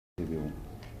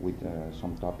with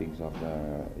some topics of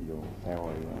your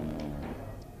theory and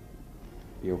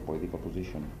your political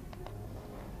position.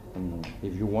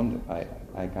 If you want,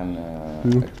 I can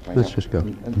explain. Let's just go.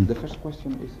 And the first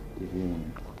question is,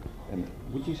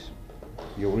 which is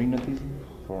your innatism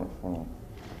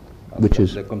which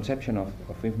is the conception of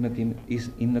innatism is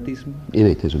innatism?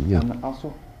 Innatism, yeah. And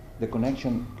also the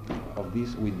connection of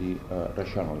this with the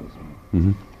rationalism.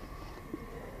 Mm-hmm.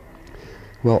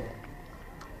 Well,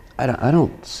 I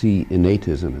don't see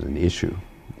innatism as an issue.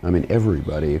 I mean,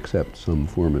 everybody accepts some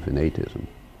form of innatism.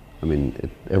 I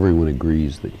mean, everyone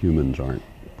agrees that humans aren't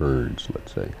birds,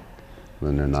 let's say,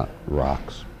 and they're not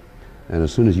rocks. And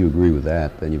as soon as you agree with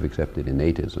that, then you've accepted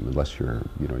innatism, unless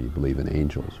you believe in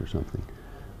angels or something.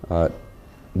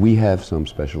 We have some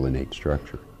special innate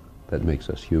structure that makes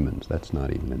us humans. That's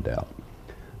not even in doubt.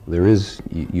 There is,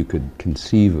 you could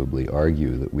conceivably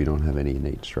argue that we don't have any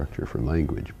innate structure for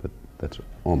language, but that's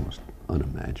almost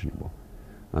unimaginable.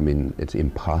 I mean, it's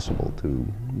impossible to,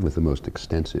 with the most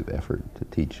extensive effort, to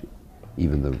teach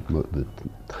even the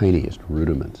tiniest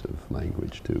rudiments of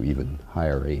language to even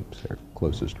higher apes, our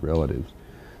closest relatives.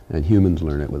 And humans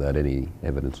learn it without any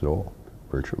evidence at all,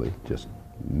 virtually, just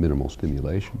minimal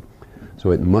stimulation.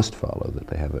 So it must follow that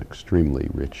they have an extremely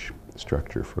rich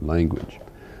structure for language.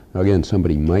 Now again,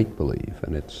 somebody might believe,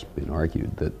 and it's been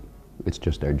argued, that it's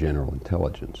just our general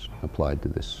intelligence applied to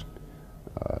this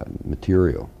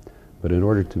material. But in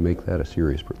order to make that a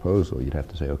serious proposal, you'd have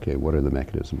to say, okay, what are the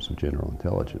mechanisms of general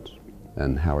intelligence?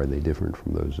 And how are they different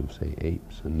from those of, say,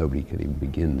 apes? And nobody can even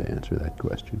begin to answer that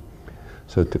question.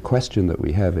 So to question that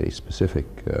we have a specific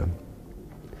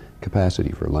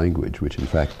capacity for language, which in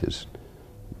fact is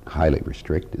highly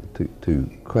restricted,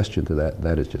 to question to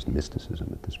that is just mysticism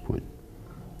at this point.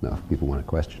 Now, if people want to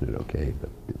question it, okay, but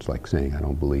it's like saying I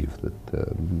don't believe that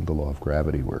the law of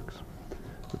gravity works.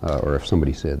 Or if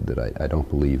somebody said that I don't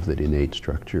believe that innate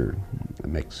structure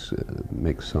makes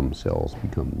some cells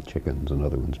become chickens and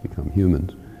other ones become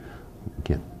humans, you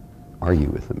can't argue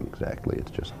with them exactly.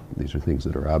 It's just, these are things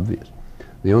that are obvious.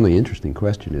 The only interesting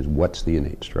question is, what's the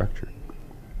innate structure?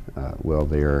 Well,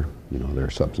 there are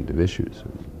substantive issues,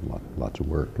 and lots of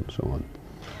work and so on.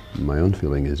 My own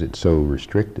feeling is it's so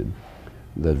restricted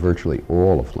that virtually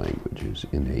all of language is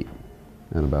innate.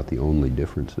 And about the only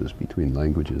differences between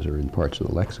languages are in parts of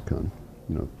the lexicon,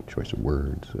 choice of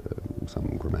words, some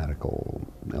grammatical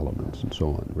elements and so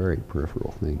on, very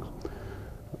peripheral things.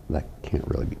 That can't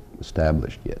really be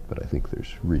established yet, but I think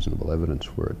there's reasonable evidence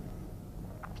for it.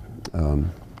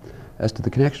 As to the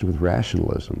connection with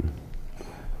rationalism,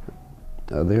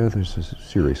 there's a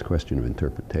serious question of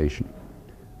interpretation.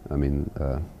 I mean,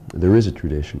 there is a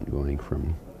tradition going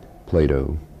from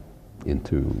Plato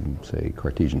into, say,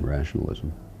 Cartesian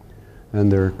rationalism.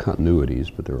 And there are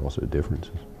continuities, but there are also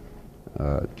differences.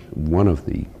 One of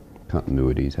the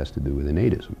continuities has to do with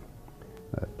innatism.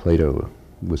 Plato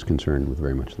was concerned with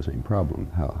very much the same problem.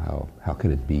 How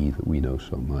can it be that we know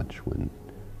so much when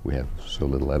we have so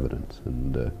little evidence?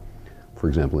 And for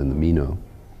example, in the Meno,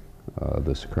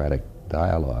 the Socratic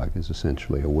dialogue is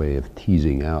essentially a way of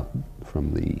teasing out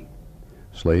from the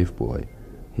slave boy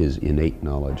his innate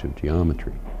knowledge of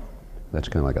geometry. That's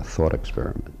kind of like a thought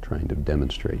experiment, trying to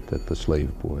demonstrate that the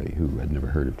slave boy who had never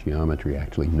heard of geometry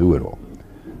actually knew it all.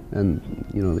 And,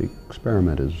 the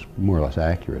experiment is more or less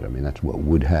accurate. I mean, that's what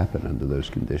would happen under those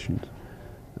conditions.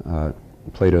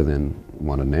 Plato then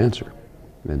wanted an answer,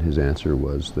 and his answer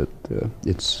was that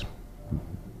it's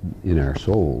in our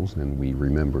souls, and we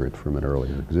remember it from an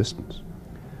earlier existence.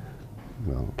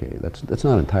 Well, okay, that's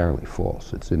not entirely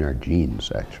false. It's in our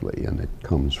genes, actually, and it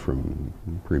comes from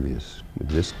previous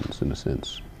existence, in a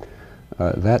sense.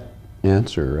 That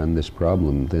answer and this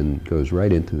problem then goes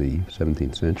right into the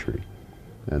 17th century.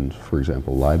 And, for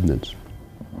example, Leibniz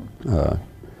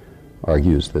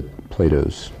argues that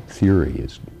Plato's theory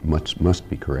must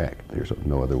be correct. There's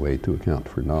no other way to account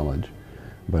for knowledge.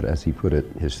 But as he put it,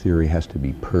 his theory has to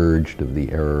be purged of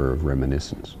the error of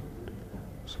reminiscence.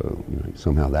 So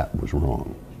somehow that was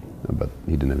wrong, but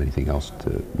he didn't have anything else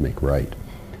to make right.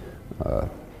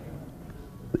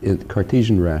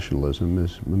 Cartesian rationalism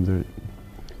is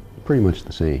pretty much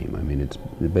the same. I mean, it's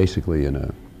basically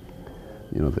the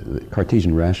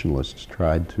Cartesian rationalists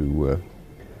tried to,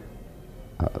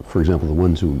 for example, the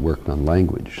ones who worked on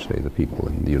language, say the people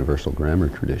in the universal grammar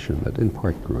tradition that in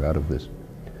part grew out of this,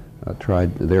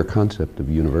 their concept of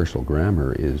universal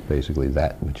grammar is basically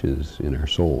that which is in our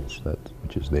souls, that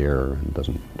which is there and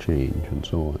doesn't change and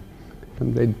so on.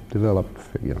 And they developed,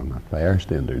 not by our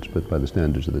standards, but by the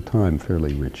standards of the time,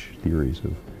 fairly rich theories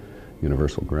of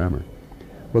universal grammar.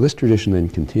 Well, this tradition then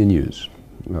continues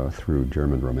through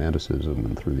German Romanticism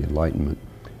and through the Enlightenment,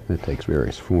 It takes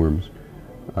various forms.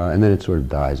 And then it sort of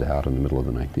dies out in the middle of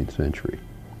the 19th century.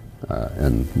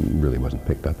 And really wasn't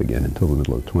picked up again until the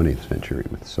middle of the 20th century,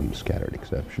 with some scattered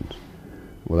exceptions.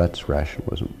 Well, that's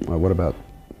rationalism. What about,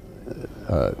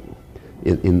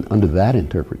 under that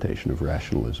interpretation of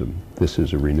rationalism, this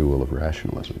is a renewal of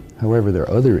rationalism. However, there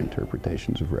are other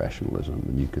interpretations of rationalism,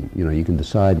 and you can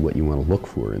decide what you want to look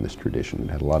for in this tradition.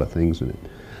 It had a lot of things in it.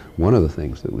 One of the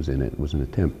things that was in it was an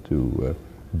attempt to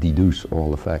deduce all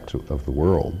the facts of the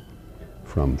world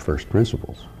from first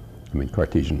principles. I mean,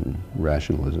 Cartesian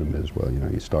rationalism is, well,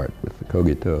 you start with the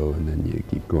cogito, and then you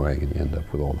keep going, and you end up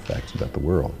with all the facts about the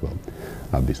world. Well,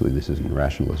 obviously, this isn't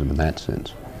rationalism in that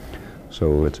sense.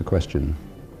 So it's a question,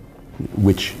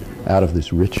 which, out of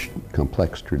this rich,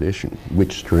 complex tradition,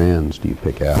 which strands do you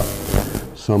pick out?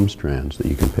 Some strands that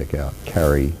you can pick out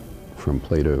carry from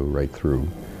Plato right through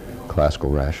classical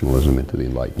rationalism into the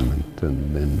Enlightenment,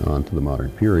 and then on to the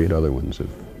modern period. Other ones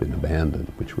have been abandoned,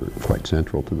 which were quite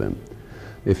central to them.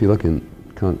 If you look in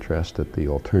contrast at the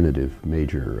alternative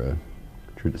major,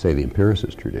 say the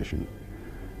empiricist tradition,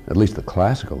 at least the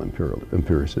classical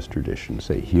empiricist tradition,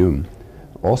 say Hume,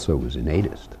 also was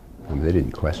innatist. I mean, they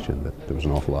didn't question that there was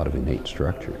an awful lot of innate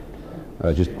structure.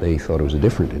 Just they thought it was a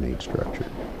different innate structure.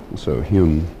 So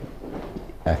Hume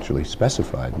actually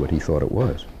specified what he thought it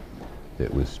was.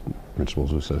 It was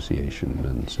principles of association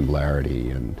and similarity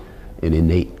and an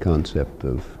innate concept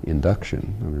of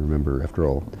induction. I mean, remember, after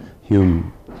all,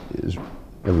 Hume is,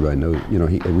 everybody knows,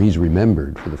 he's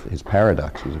remembered for his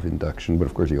paradoxes of induction, but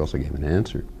of course he also gave an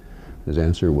answer. His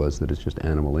answer was that it's just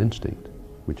animal instinct,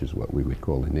 which is what we would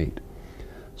call innate.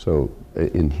 So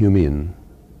in Humean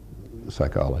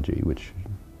psychology, which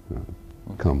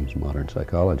becomes modern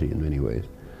psychology in many ways,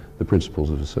 the principles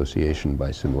of association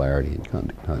by similarity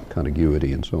and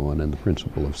contiguity and so on, and the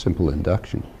principle of simple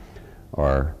induction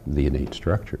are the innate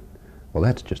structure. Well,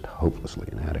 that's just hopelessly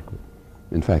inadequate.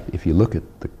 In fact, if you look at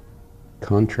the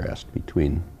contrast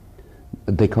between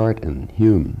Descartes and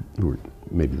Hume, who were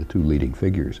maybe the two leading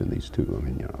figures in these two, I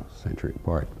mean, a century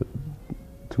apart, but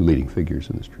two leading figures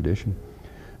in this tradition,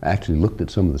 actually looked at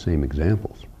some of the same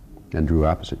examples and drew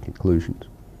opposite conclusions,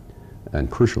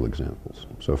 and crucial examples.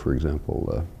 So, for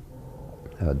example,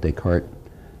 Descartes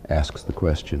asks the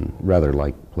question, rather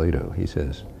like Plato. He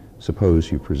says, suppose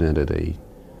you presented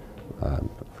I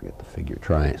forget the figure,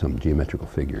 some geometrical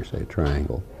figure, say a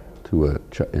triangle, to a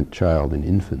child in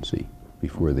infancy,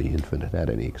 before the infant had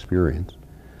any experience.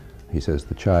 He says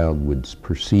the child would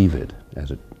perceive it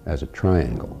as a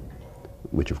triangle,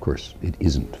 which of course it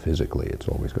isn't physically. It's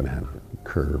always going to have a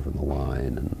curve in the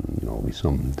line, and always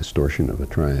some distortion of a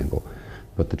triangle.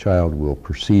 But the child will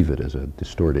perceive it as a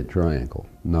distorted triangle,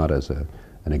 not as an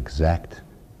exact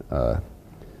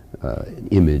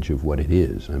image of what it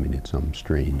is. I mean, it's some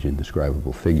strange,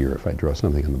 indescribable figure. If I draw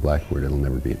something on the blackboard, it'll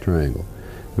never be a triangle.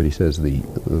 But he says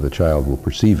the child will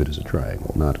perceive it as a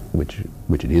triangle, not which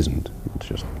it isn't. It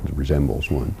just resembles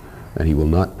one, and he will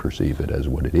not perceive it as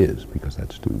what it is, because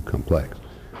that's too complex.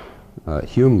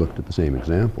 Hume looked at the same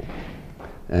example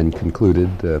and concluded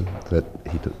that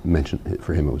he mentioned,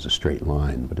 for him it was a straight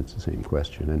line, but it's the same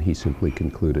question, and he simply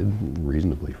concluded,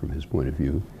 reasonably from his point of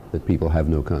view, that people have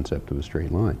no concept of a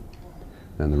straight line.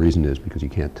 And the reason is because you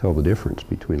can't tell the difference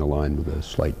between a line with a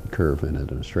slight curve in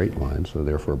it and a straight line, so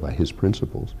therefore by his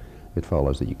principles it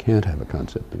follows that you can't have a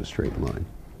concept of a straight line.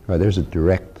 There's a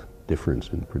direct difference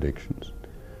in predictions.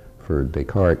 For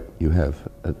Descartes, you have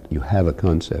a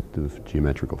concept of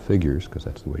geometrical figures, because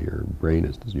that's the way your brain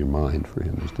is, your mind for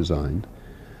him is designed.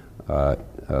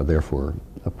 Therefore,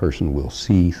 a person will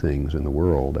see things in the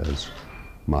world as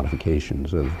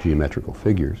modifications of geometrical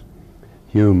figures.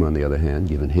 Hume, on the other hand,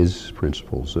 given his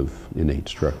principles of innate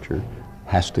structure,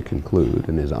 has to conclude,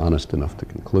 and is honest enough to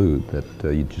conclude,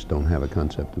 that you just don't have a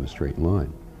concept of a straight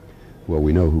line. Well,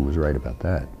 we know who was right about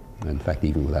that. In fact,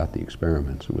 even without the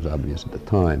experiments, it was obvious at the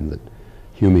time that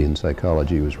Humean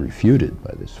psychology was refuted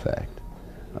by this fact,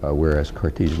 whereas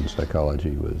Cartesian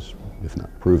psychology was, if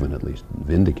not proven, at least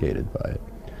vindicated by it.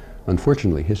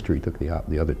 Unfortunately, history took the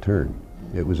other turn.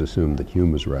 It was assumed that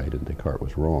Hume was right and Descartes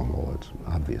was wrong. Well, it's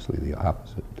obviously the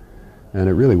opposite. And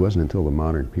it really wasn't until the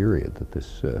modern period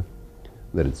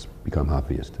that it's become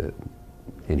obvious to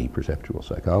any perceptual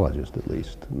psychologist, at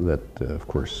least, that, of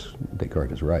course,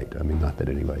 Descartes is right. I mean, not that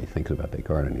anybody thinks about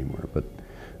Descartes anymore, but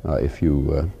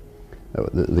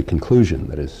the conclusion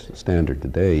that is standard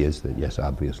today is that, yes,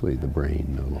 obviously, the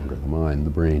brain, no longer the mind,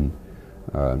 the brain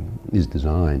is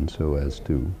designed so as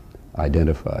to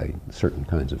identify certain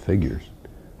kinds of figures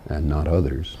and not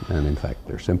others, and in fact,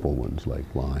 they're simple ones like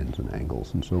lines and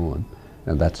angles and so on.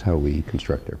 And that's how we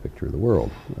construct our picture of the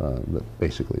world,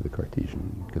 basically the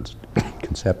Cartesian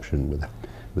conception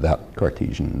without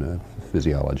Cartesian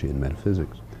physiology and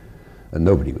metaphysics. And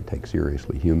nobody would take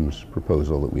seriously Hume's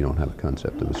proposal that we don't have a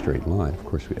concept of a straight line. Of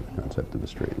course we have a concept of a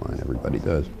straight line, everybody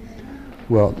does.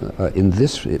 Well,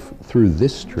 through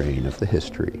this strain of the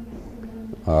history,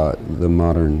 the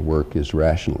modern work is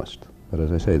rationalist. But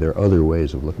as I say, there are other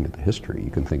ways of looking at the history. You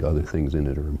can think other things in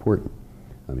it are important.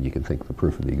 I mean, you can think the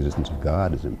proof of the existence of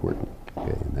God is important.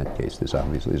 Okay, in that case, this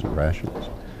obviously isn't rationalist.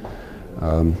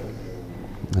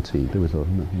 Let's see, there was a,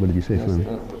 what did you say, Phil?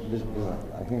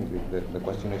 I think the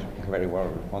question is very well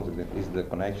responded. Is the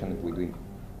connection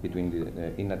between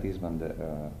the innatism and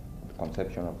the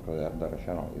conception of the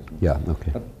rationalism. Yeah,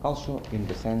 okay. But also in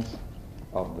the sense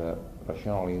of the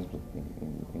rationalism,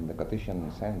 in the Cartesian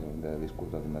sense of the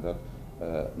discourse of the method,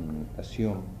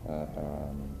 assume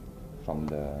from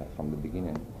the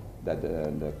beginning that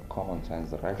the common sense,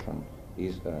 the ration,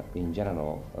 is in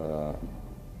general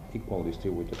equally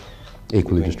distributed.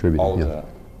 Equally distributed, yeah.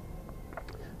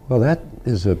 Well, that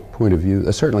is a point of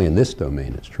view, certainly in this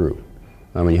domain it's true.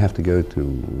 I mean, you have to go to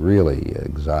really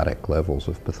exotic levels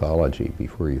of pathology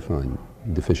before you find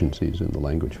deficiencies in the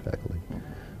language faculty.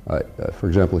 For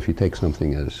example, if you take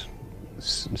something as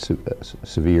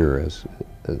severe as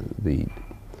the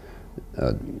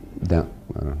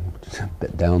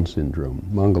Down syndrome,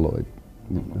 mongoloid,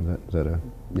 is that a,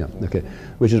 yeah, okay,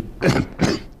 which is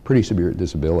pretty severe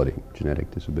disability, genetic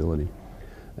disability.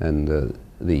 And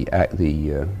the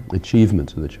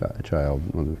achievements of the child,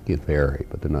 well, they vary,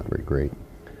 but they're not very great.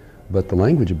 But the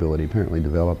language ability apparently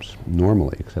develops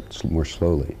normally, except more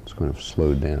slowly. It's kind of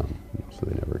slowed down, so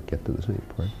they never get to the same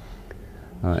part.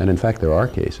 And in fact, there are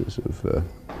cases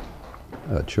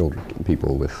of children,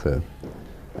 people with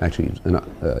actually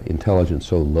intelligence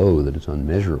so low that it's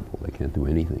unmeasurable, they can't do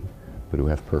anything, but who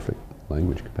have perfect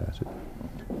language capacity.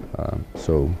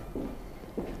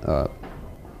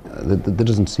 There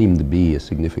doesn't seem to be a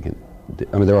significant,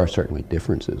 I mean, there are certainly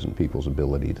differences in people's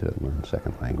ability to learn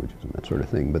second languages and that sort of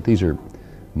thing, but these are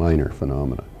minor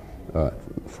phenomena.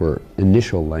 For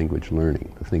initial language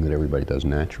learning, the thing that everybody does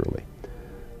naturally,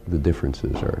 the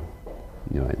differences are,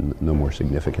 no more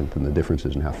significant than the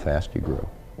differences in how fast you grow.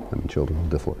 I mean, children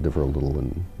differ a little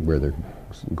in where their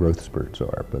growth spurts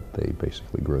are, but they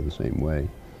basically grow the same way.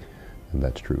 And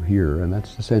that's true here, and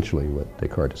that's essentially what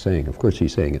Descartes is saying. Of course,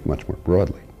 he's saying it much more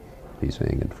broadly. He's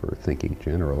saying it for thinking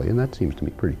generally, and that seems to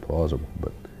me pretty plausible.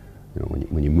 But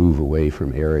when you move away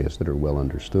from areas that are well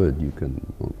understood, you can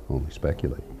only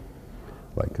speculate.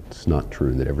 Like, it's not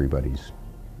true that everybody's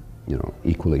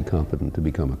equally competent to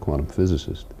become a quantum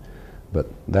physicist, but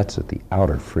that's at the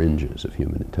outer fringes of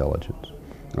human intelligence.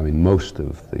 I mean, most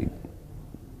of the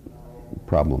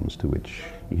problems to which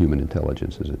human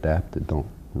intelligence is adapted don't,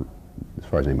 as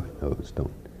far as anybody knows,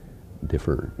 don't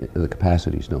differ, the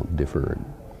capacities don't differ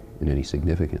in any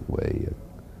significant way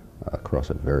across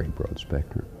a very broad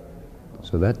spectrum.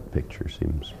 So that picture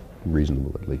seems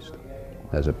reasonable, at least,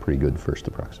 as a pretty good first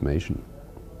approximation.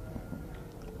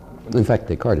 In fact,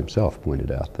 Descartes himself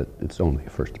pointed out that it's only a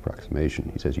first approximation.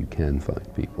 He says you can find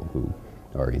people who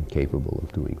are incapable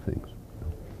of doing things.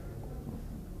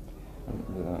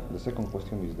 The second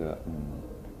question is the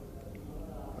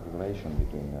relation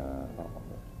between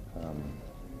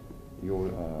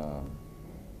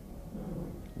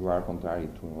you are contrary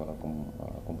to a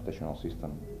computational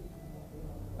system,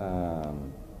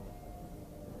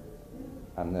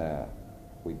 and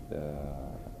with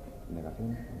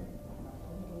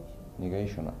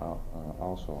negation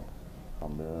also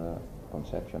from the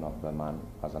conception of the man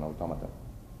as an automaton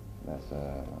that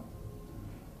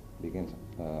begins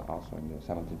also in the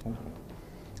 17th century.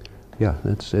 Yeah,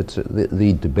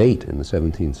 the debate in the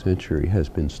 17th century has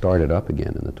been started up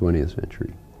again in the 20th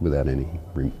century without any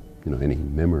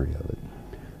memory of it.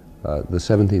 The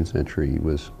 17th century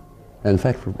was, and in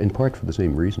fact, in part for the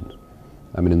same reasons.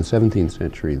 I mean, in the 17th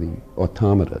century, the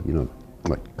automata,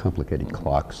 like complicated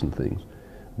clocks and things,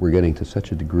 were getting to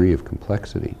such a degree of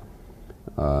complexity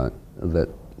that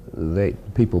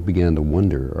people began to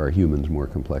wonder, are humans more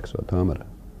complex automata?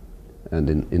 And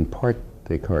in part,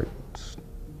 Descartes'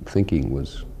 thinking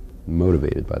was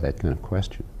motivated by that kind of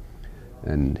question.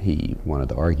 And he wanted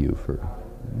to argue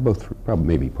probably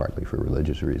maybe partly for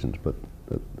religious reasons, but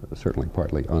certainly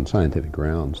partly on scientific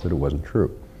grounds, that it wasn't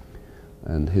true.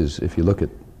 And if you look at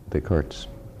Descartes'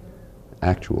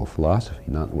 actual philosophy,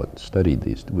 not what's studied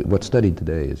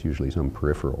today is usually some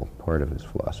peripheral part of his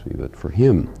philosophy, but for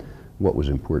him, what was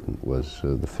important was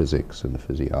the physics and the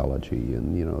physiology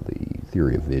and the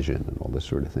theory of vision and all this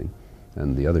sort of thing.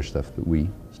 And the other stuff that we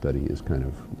study is kind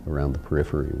of around the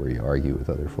periphery, where you argue with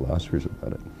other philosophers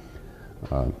about it.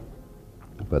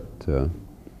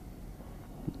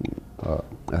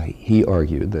 He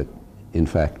argued that, in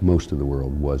fact, most of the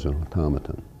world was an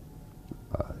automaton,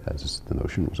 as the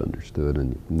notion was understood,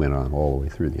 and went on all the way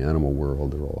through the animal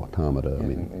world. They're all automata. Yes, I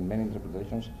mean, in many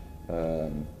interpretations,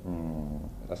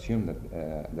 assume that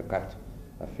Descartes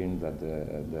affirmed that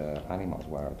the animals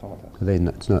were automata.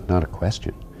 It's not a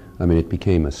question. I mean, it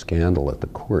became a scandal at the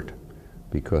court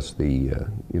because the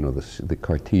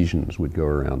Cartesians would go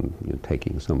around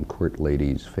taking some court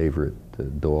lady's favorite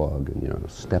dog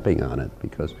and stepping on it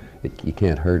because you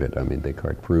can't hurt it. I mean,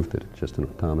 Descartes proved that it's just an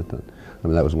automaton. I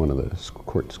mean, that was one of the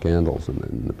court scandals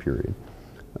in the period.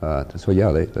 So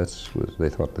yeah, they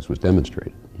thought this was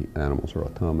demonstrated. Animals are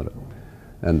automata.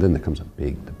 And then there comes a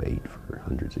big debate for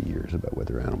hundreds of years about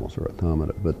whether animals are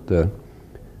automata. But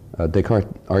Descartes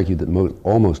argued that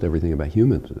almost everything about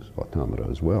humans is automata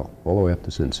as well, all the way up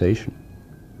to sensation.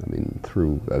 I mean,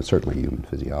 through certainly human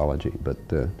physiology, but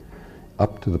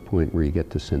up to the point where you get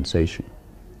to sensation.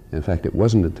 In fact, it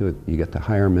wasn't until you get to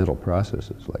higher mental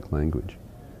processes like language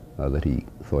that he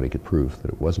thought he could prove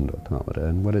that it wasn't automata.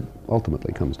 And what it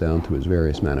ultimately comes down to is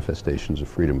various manifestations of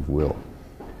freedom of will,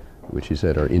 which he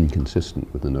said are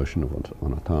inconsistent with the notion of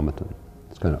an automaton.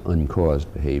 It's kind of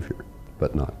uncaused behavior,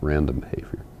 but not random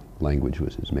behavior. Language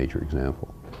was his major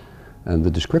example. And the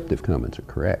descriptive comments are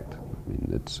correct. I mean,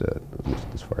 it's, at least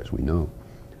as far as we know.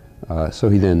 So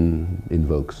he then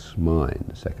invokes mind,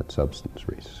 the second substance,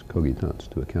 res cogitans,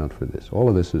 to account for this. All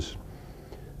of this is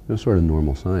sort of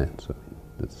normal science. I mean,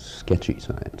 it's sketchy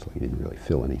science, like he didn't really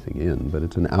fill anything in, but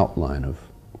it's an outline of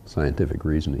scientific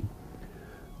reasoning.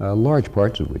 Large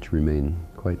parts of which remain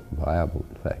quite viable,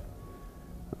 in fact.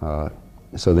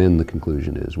 So then the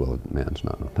conclusion is, well, man's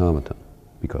not an automaton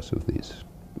because of these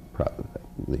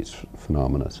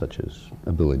phenomena, such as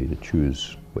ability to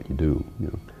choose what you do.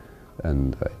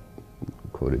 And I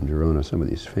quote in Girona some of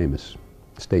these famous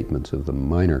statements of the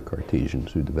minor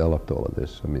Cartesians who developed all of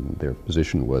this. I mean, their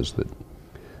position was that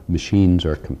machines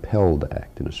are compelled to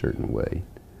act in a certain way,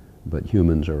 but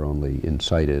humans are only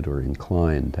incited or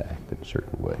inclined to act in a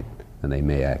certain way, and they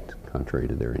may act contrary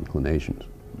to their inclinations.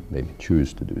 They may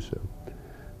choose to do so.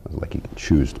 Like you can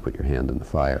choose to put your hand in the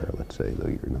fire, let's say, though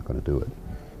you're not going to do it.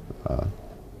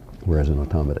 Whereas an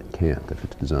automaton can't. If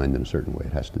it's designed in a certain way,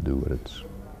 it has to do what it's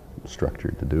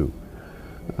structured to do.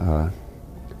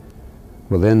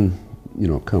 Well, then,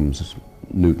 comes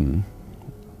Newton,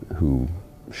 who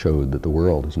showed that the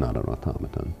world is not an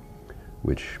automaton,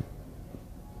 which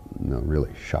really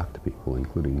shocked people,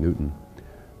 including Newton.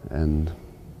 And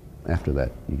after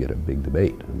that, you get a big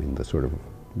debate. I mean, the sort of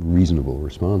reasonable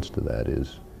response to that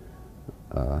is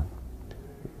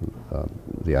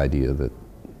the idea that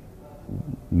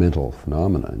mental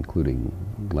phenomena, including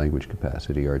language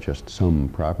capacity, are just some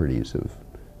properties of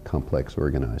complex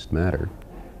organized matter,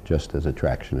 just as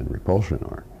attraction and repulsion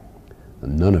are.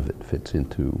 And none of it fits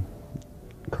into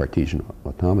Cartesian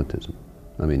automatism.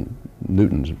 I mean,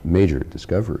 Newton's major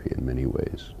discovery in many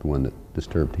ways, the one that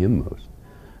disturbed him most,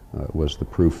 was the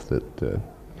proof that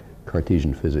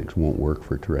Cartesian physics won't work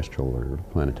for terrestrial or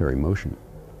planetary motion,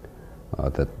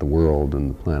 that the world and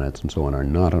the planets and so on are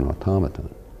not an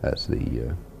automaton as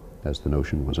the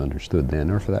notion was understood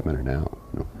then, or for that matter now.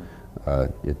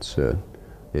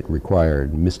 It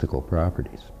required mystical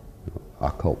properties,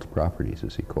 occult properties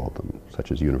as he called them,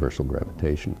 such as universal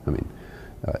gravitation. I mean,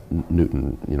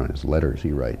 Newton, in his letters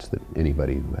he writes that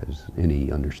anybody who has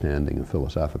any understanding of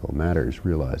philosophical matters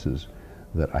realizes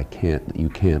that you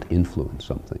can't influence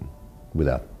something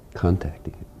without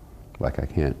contacting it. Like I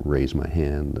can't raise my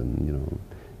hand and,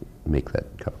 make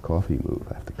that cup of coffee move.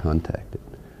 I have to contact it.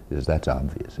 Because that's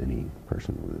obvious. Any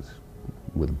person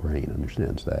with a brain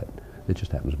understands that. It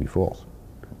just happens to be false.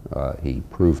 He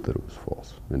proved that it was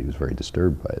false, and he was very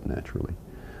disturbed by it, naturally.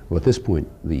 Well, at this point,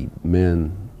 the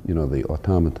man, the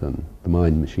automaton, the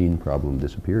mind-machine problem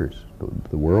disappears.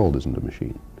 The world isn't a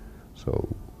machine. So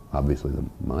obviously the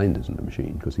mind isn't a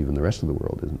machine, because even the rest of the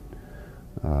world isn't,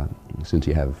 since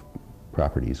you have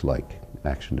properties like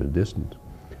action at a distance.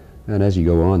 And as you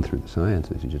go on through the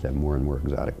sciences, you just have more and more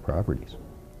exotic properties.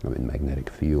 I mean, magnetic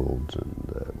fields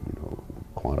and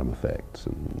quantum effects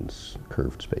and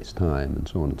curved space-time and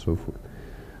so on and so forth.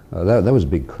 That was a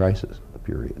big crisis of the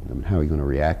period. I mean, how are you going to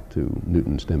react to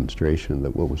Newton's demonstration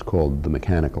that what was called the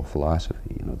mechanical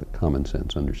philosophy, the common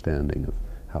sense understanding of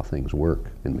how things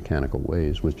work in mechanical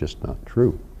ways, was just not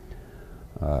true.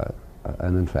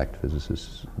 And in fact,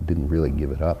 physicists didn't really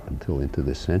give it up until into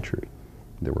this century.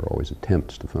 There were always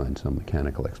attempts to find some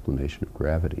mechanical explanation of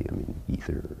gravity, I mean,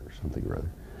 ether or something or other.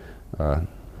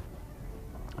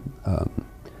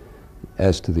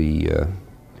 As to the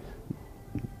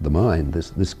mind,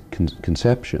 this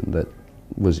conception that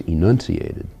was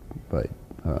enunciated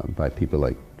by people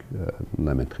like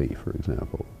Lametrie, for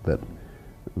example, that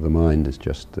the mind is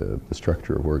just the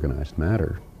structure of organized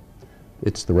matter.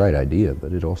 It's the right idea,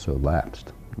 but it also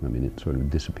lapsed. I mean, it sort of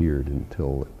disappeared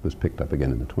until it was picked up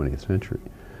again in the 20th century.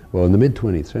 Well, in the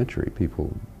mid-20th century,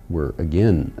 people were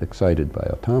again excited by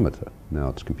automata. Now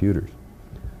it's computers.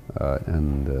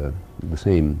 And the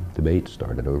same debate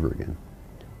started over again,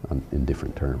 in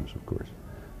different terms, of course.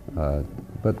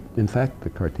 But in fact, the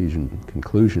Cartesian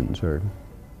conclusions are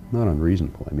not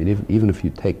unreasonable. I mean, even if you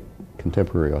take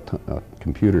contemporary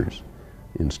computers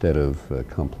instead of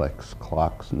complex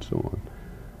clocks and so on,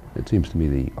 it seems to me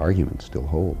the arguments still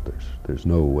hold. There's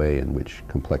no way in which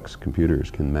complex computers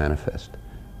can manifest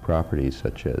properties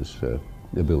such as the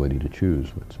ability to choose,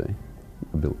 let's say.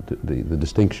 The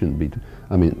distinction between,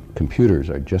 I mean, computers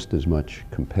are just as much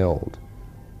compelled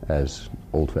as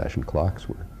old-fashioned clocks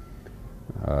were.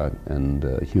 And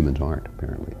humans aren't,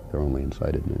 apparently. They're only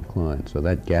incited and inclined. So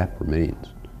that gap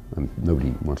remains.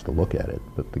 Nobody wants to look at it,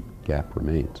 but the gap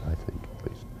remains, I think, at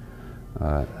least.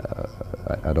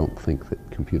 I don't think that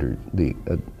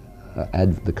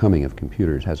the coming of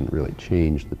computers hasn't really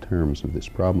changed the terms of this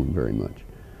problem very much.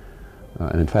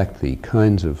 And in fact, the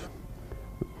kinds of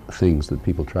things that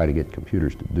people try to get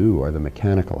computers to do are the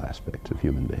mechanical aspects of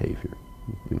human behavior.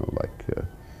 You know, like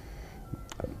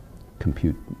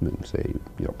compute, say,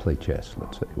 you know, play chess,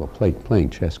 let's say. Well, playing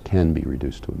chess can be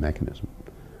reduced to a mechanism.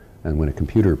 And when a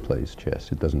computer plays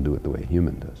chess, it doesn't do it the way a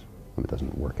human does. It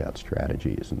doesn't work out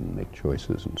strategies and make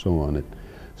choices and so on. It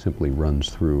simply runs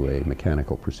through a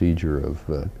mechanical procedure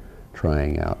of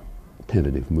trying out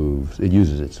tentative moves. It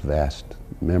uses its vast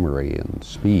memory and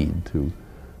speed to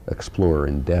explore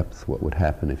in depth what would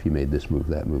happen if you made this move,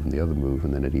 that move, and the other move,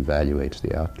 and then it evaluates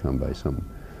the outcome by some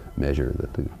measure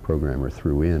that the programmer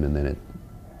threw in, and then it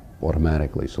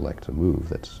automatically selects a move.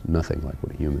 That's nothing like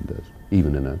what a human does,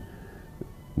 even in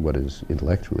what is,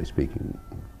 intellectually speaking,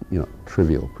 you know,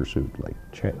 trivial pursuit like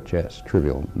chess.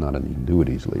 Trivial, not that you can do it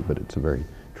easily, but it's a very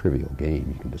trivial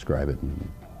game. You can describe it in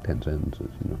 10 sentences,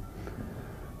 you know.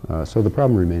 So the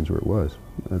problem remains where it was.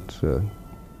 That's,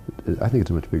 I think it's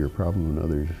a much bigger problem than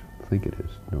others think it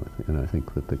is. You know, and I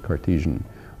think that the Cartesian,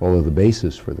 although the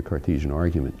basis for the Cartesian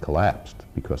argument collapsed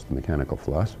because the mechanical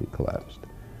philosophy collapsed,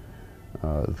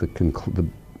 the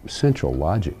essential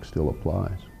logic still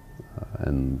applies.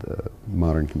 And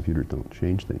modern computers don't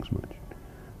change things much.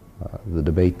 The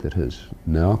debate that has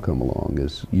now come along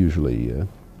is usually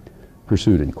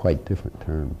pursued in quite different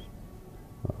terms.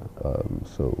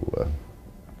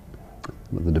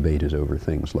 The debate is over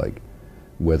things like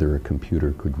whether a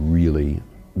computer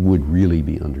would really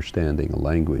be understanding a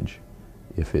language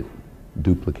if it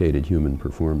duplicated human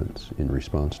performance in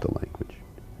response to language.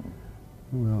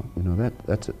 Well, you know,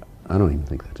 I don't even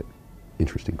think that's an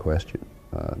interesting question.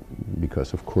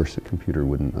 Because of course a computer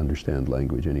wouldn't understand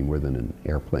language any more than an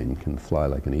airplane can fly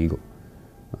like an eagle.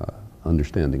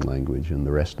 Understanding language and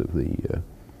the rest of the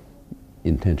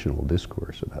intentional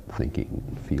discourse about thinking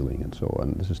and feeling and so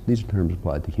on, these are terms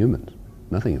applied to humans.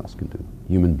 Nothing else can do.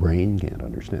 Human brain can't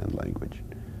understand language.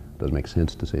 It doesn't make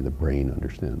sense to say the brain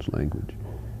understands language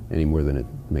any more than it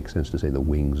makes sense to say the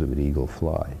wings of an eagle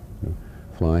fly. You know,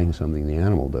 flying is something the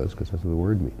animal does because that's what the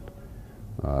word means.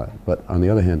 But on the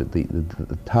other hand,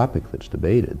 the topic that's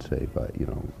debated, say by, you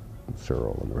know,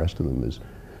 Searle and the rest of them,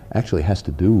 actually has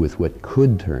to do with what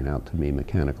could turn out to be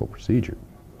mechanical procedure.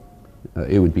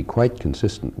 It would be quite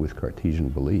consistent with Cartesian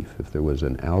belief if there was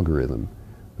an algorithm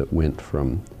that went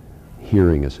from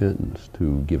hearing a sentence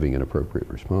to giving an appropriate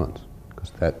response,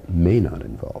 because that may not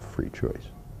involve free choice.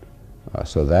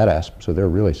 So they're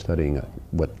really studying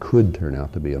what could turn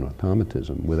out to be an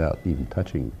automatism without even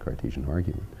touching the Cartesian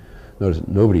argument. Notice that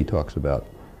nobody talks about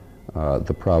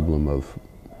the problem of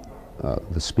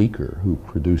the speaker who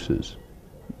produces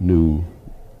new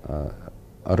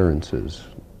utterances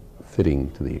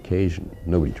fitting to the occasion.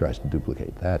 Nobody tries to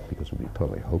duplicate that because it would be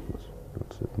totally hopeless.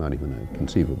 It's not even a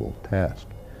conceivable task.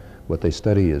 What they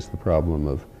study is the problem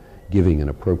of giving an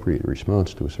appropriate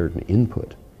response to a certain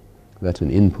input. That's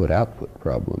an input-output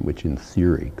problem, which in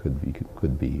theory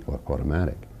could be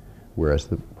automatic. Whereas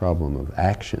the problem of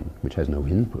action, which has no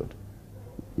input,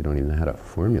 you don't even know how to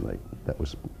formulate. That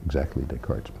was exactly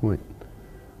Descartes' point.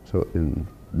 So in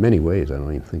many ways, I don't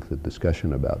even think the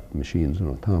discussion about machines and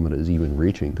automata is even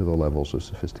reaching to the levels of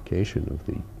sophistication of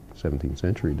the 17th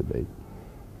century debate.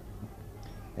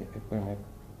 If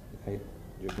I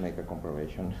just make a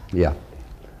comparison. Yeah.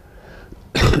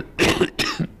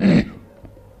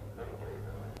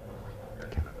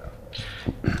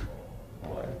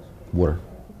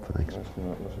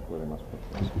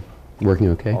 Working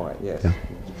okay? All right, yes, Yeah.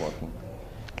 it's working.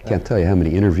 I can't tell you how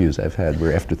many interviews I've had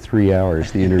where after 3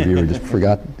 hours the interviewer just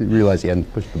forgot to realize he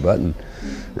hadn't pushed the button.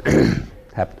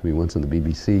 Happened to me once on the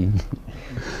BBC.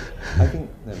 I think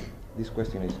that this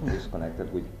question is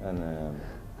connected with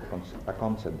a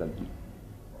concept that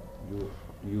you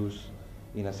use,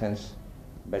 in a sense,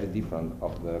 very different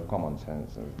of the common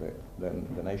sense of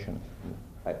the nation.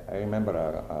 I remember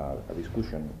a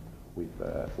discussion with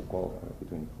Foucault,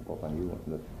 between Foucault and you,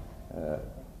 that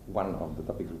one of the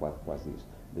topics was this: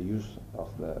 the use of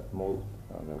the mode,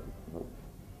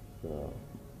 the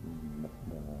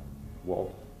word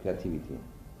creativity.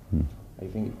 I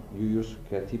think you use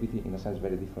creativity in a sense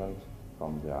very different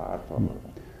from the art.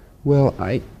 Well,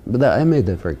 I made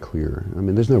that very clear. I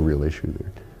mean, there's no real issue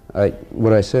there.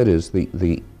 What I said is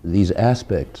these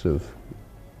aspects of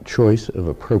choice of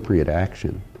appropriate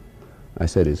action, I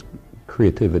said, is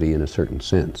creativity in a certain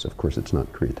sense. Of course, it's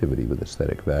not creativity with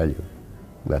aesthetic value.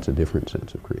 That's a different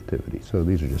sense of creativity. So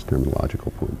these are just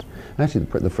terminological points. Actually,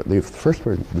 the first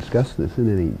person to discuss this in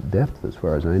any depth, as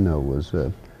far as I know, was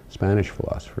a Spanish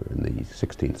philosopher in the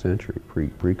 16th century,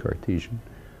 pre-Cartesian,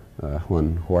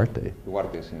 Juan Huarte.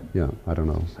 Yeah, I don't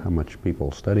know how much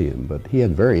people study him, but he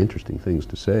had very interesting things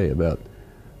to say about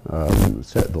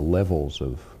the levels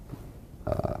of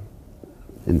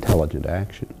intelligent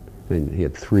action. I mean, he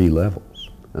had 3 levels,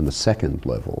 and the second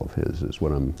level of his is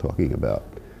what I'm talking about.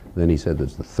 Then he said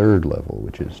there's the 3rd level,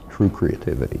 which is true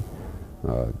creativity.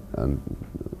 And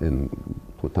in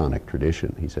Platonic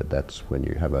tradition, he said that's when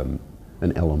you have an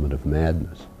element of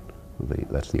madness.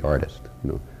 That's the artist,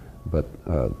 you know. But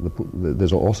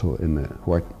there's also, in the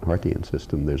Huartian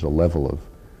system, there's a level of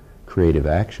creative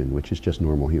action which is just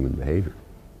normal human behavior,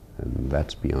 and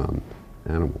that's beyond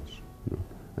animals. You know.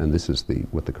 And this is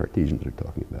what the Cartesians are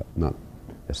talking about, not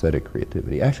aesthetic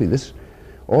creativity. Actually,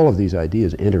 all of these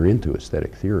ideas enter into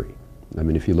aesthetic theory. I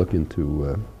mean, if you look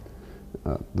into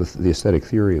the aesthetic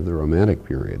theory of the Romantic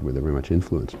period, where they're very much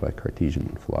influenced by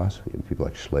Cartesian philosophy, and people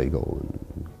like Schlegel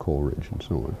and Coleridge and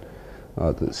so on,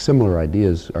 the similar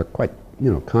ideas are quite,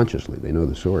 consciously, they know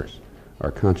the source,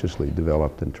 are consciously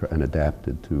developed and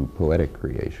adapted to poetic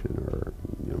creation or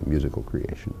musical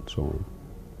creation and so on.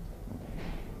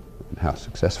 And how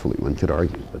successfully one could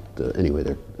argue, but anyway,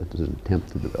 there's an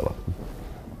attempt to develop them.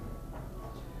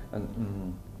 And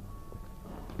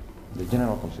the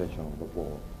general conception of the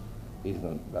world is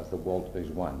that the world is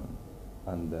one,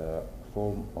 and the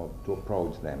form to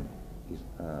approach them is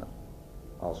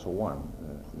also one,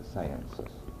 the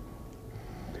sciences.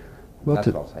 Well,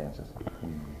 natural sciences,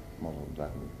 most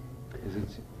exactly. Is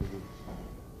it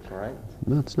correct?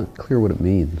 No, it's not clear what it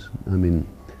means. I mean,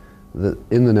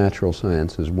 in the natural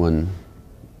sciences, one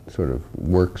sort of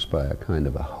works by a kind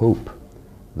of a hope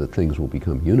that things will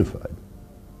become unified,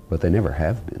 but they never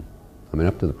have been. I mean,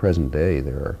 up to the present day,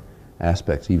 there are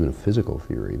aspects even of physical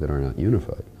theory that are not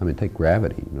unified. I mean, take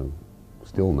gravity,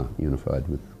 still not unified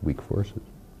with weak forces.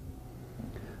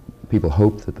 People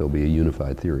hope that there'll be a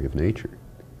unified theory of nature.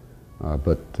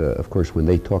 But of course, when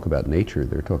they talk about nature,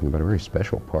 they're talking about a very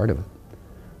special part of it.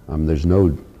 There's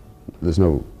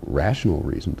no rational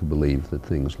reason to believe that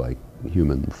things like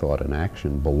human thought and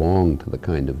action belong to the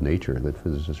kind of nature that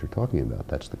physicists are talking about.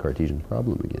 That's the Cartesian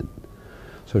problem again.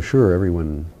 So sure,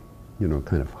 everyone,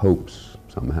 kind of hopes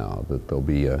somehow that there'll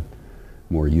be a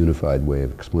more unified way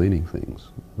of explaining things.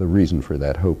 The reason for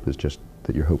that hope is just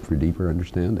that you hope for deeper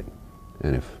understanding.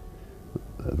 And if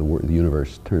the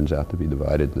universe turns out to be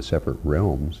divided into separate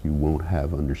realms, you won't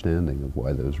have understanding of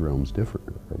why those realms differ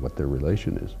or what their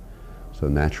relation is. So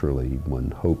naturally, one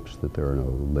hopes that there are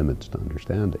no limits to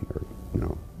understanding, or,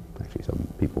 actually some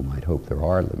people might hope there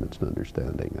are limits to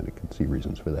understanding, and I can see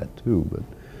reasons for that too, but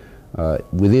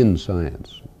within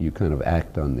science, you kind of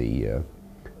act on the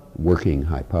working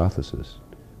hypothesis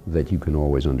that you can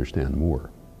always understand more.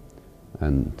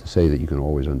 And to say that you can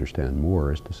always understand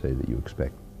more is to say that you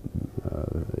expect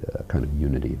a kind of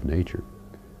unity of nature.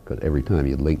 Because every time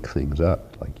you link things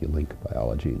up, like you link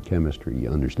biology and chemistry, you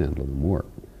understand a little more.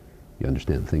 You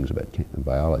understand things about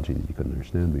biology that you couldn't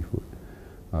understand before.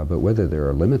 But whether there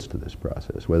are limits to this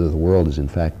process, whether the world is in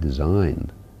fact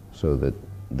designed so that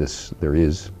there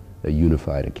is a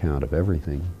unified account of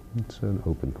everything, it's an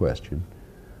open question.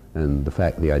 And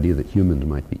the idea that humans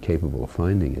might be capable of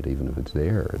finding it, even if it's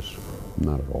there, is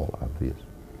not at all obvious.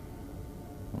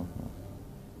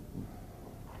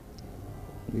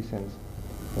 In this sense,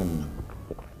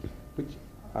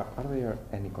 are there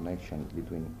any connection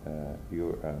between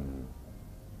your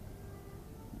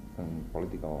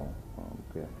political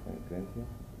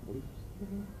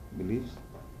beliefs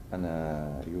and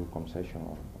your conception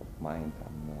of mind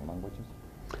and languages?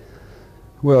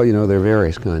 Well, you know, there are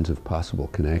various kinds of possible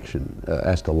connection.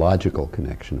 As to logical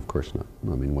connection, of course not.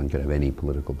 I mean, one could have any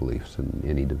political beliefs and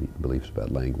any beliefs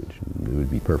about language, and it would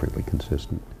be perfectly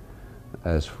consistent.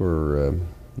 As for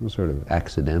sort of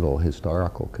accidental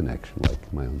historical connection,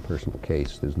 like my own personal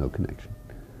case, there's no connection.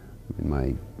 I mean,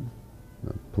 my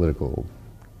political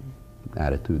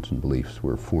attitudes and beliefs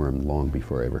were formed long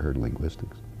before I ever heard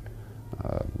linguistics,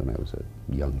 when I was a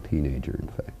young teenager, in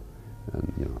fact.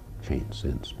 And, you know, changed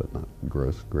since, but not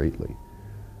growth greatly.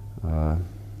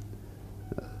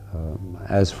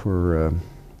 As for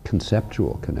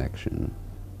conceptual connection,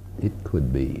 it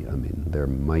could be. I mean, there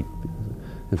might be.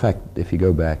 In fact, if you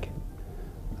go back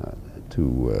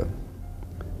to,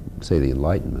 say, the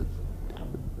Enlightenment,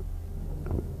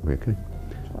 okay?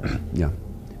 Yeah.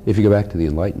 If you go back to the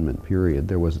Enlightenment period,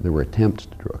 there were attempts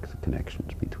to draw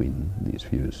connections between these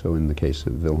views. So in the case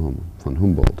of Wilhelm von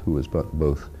Humboldt, who was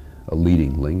both a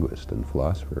leading linguist and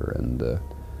philosopher and a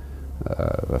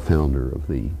founder of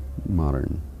the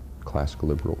modern classical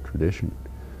liberal tradition,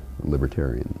 a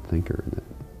libertarian thinker,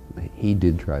 he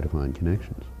did try to find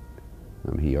connections.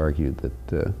 He argued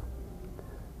that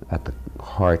at the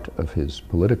heart of his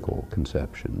political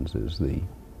conceptions is the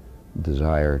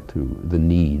desire the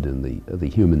need and the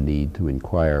human need to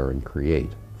inquire and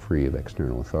create, free of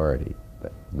external authority.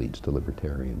 That leads to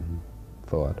libertarian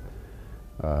thought.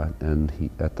 And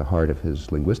at the heart of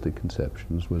his linguistic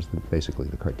conceptions was basically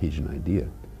the Cartesian idea,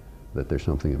 that there's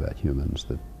something about humans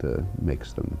that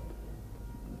makes them,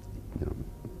 you know,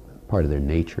 part of their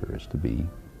nature is to be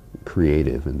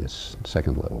creative in this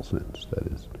second level sense, that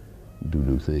is, do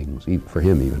new things, for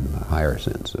him even in a higher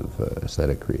sense of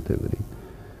aesthetic creativity.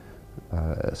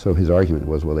 So his argument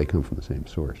was, well, they come from the same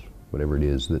source. Whatever it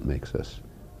is that makes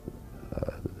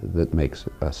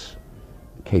us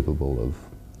capable of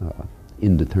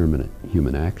indeterminate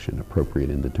human action, appropriate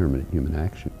indeterminate human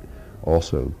action,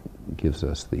 also gives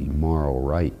us the moral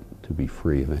right to be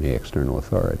free of any external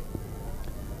authority.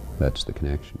 That's the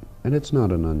connection. And it's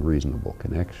not an unreasonable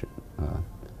connection.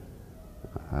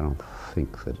 I don't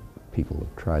think that people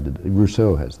have tried to...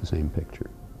 Rousseau has the same picture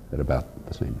at about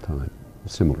the same time, a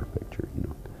similar picture, you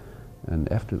know. And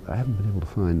I haven't been able to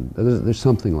find... There's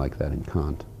something like that in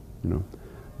Kant, you know.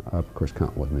 Of course,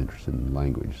 Kant wasn't interested in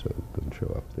language, so it doesn't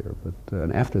show up there. But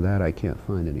and after that, I can't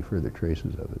find any further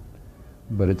traces of it.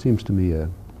 But it seems to me,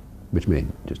 which may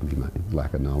just be my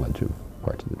lack of knowledge of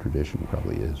parts of the tradition,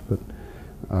 probably is, but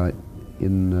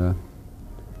it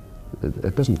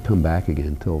doesn't come back again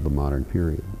until the modern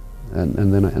period. And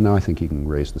now I think you can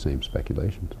raise the same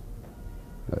speculations.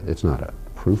 It's not a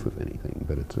proof of anything,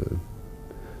 but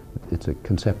it's a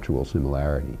conceptual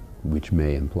similarity, which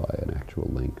may imply an actual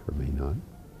link or may not.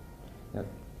 Yeah,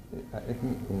 I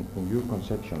think in your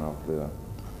conception of the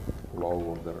law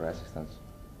of the resistance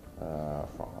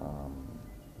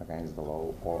against the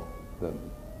law, or the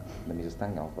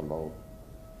misstanding of the law,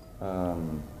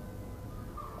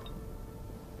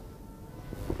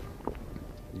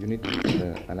 you need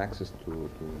an access to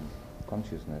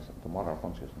consciousness, to moral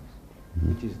consciousness,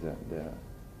 which is the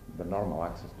normal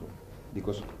access to it.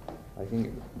 Because I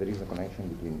think there is a connection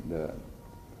between the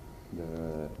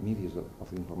medias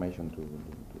of information to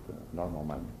the normal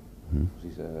man, which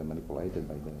is manipulated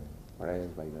by the press,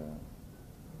 by the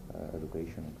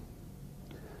education.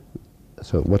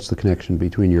 So what's the connection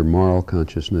between your moral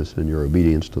consciousness and your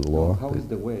obedience to the law? How is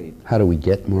the way? How do we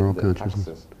get moral consciousness?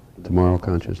 Access to moral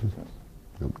consciousness?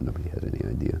 Nobody has any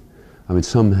idea. I mean,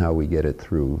 somehow we get it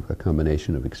through a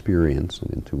combination of experience and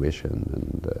intuition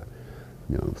and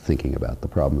you know, thinking about the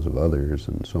problems of others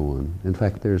and so on. In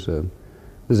fact, there's a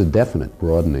definite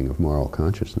broadening of moral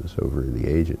consciousness over the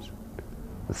ages.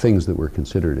 The things that were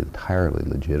considered entirely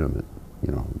legitimate,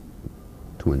 you know,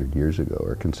 200 years ago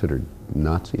are considered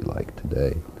Nazi-like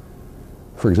today.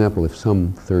 For example, if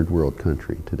some third world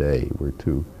country today were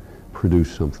to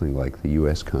produce something like the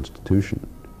U.S. Constitution,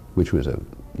 which was a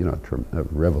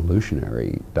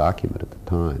revolutionary document at the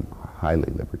time,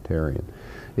 highly libertarian.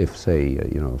 If, say,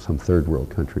 some third world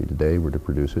country today were to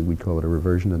produce it, we'd call it a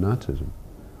reversion to Nazism.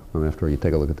 I mean, after all, you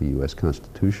take a look at the U.S.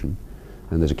 Constitution,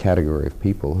 and there's a category of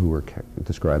people who are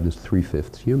described as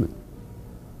 3/5 human.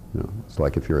 You know, it's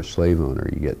like if you're a slave owner,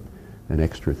 you get an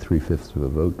extra 3/5 of a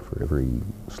vote for every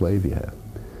slave you have.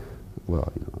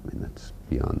 Well, you know, I mean, that's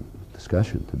beyond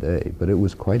discussion today, but it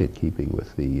was quite in keeping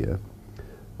with the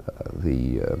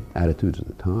attitudes of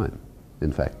the time.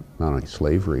 In fact, not only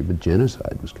slavery, but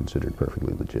genocide was considered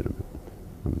perfectly legitimate.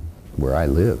 Where I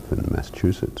live in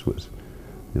Massachusetts was,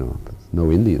 you know,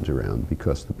 no Indians around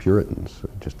because the Puritans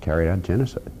just carried out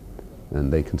genocide.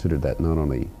 And they considered that not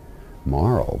only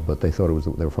moral, but they thought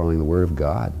they were following the word of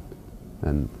God.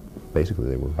 And basically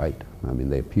they were right. I mean,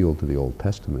 they appealed to the Old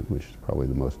Testament, which is probably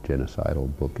the most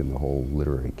genocidal book in the whole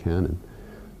literary canon,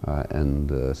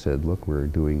 and said, look, we're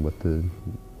doing what the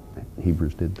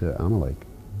Hebrews did to Amalek.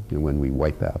 You know, when we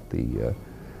wipe out the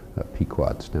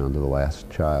Pequots down to the last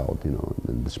child, you know,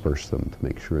 and disperse them to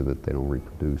make sure that they don't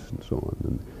reproduce and so on.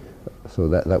 And so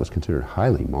that was considered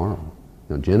highly moral.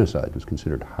 You know, genocide was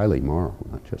considered highly moral,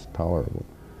 not just tolerable.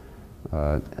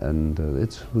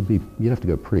 You'd have to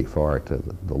go pretty far to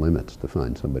the limits to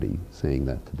find somebody saying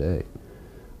that today.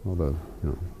 Although,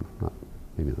 you know,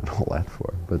 maybe not all that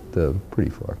far, but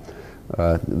pretty far.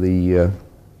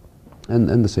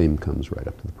 And the same comes right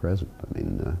up to the present. I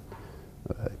mean,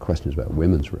 questions about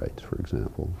women's rights, for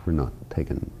example, were not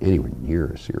taken anywhere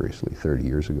near as seriously 30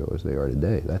 years ago as they are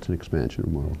today. That's an expansion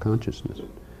of moral consciousness.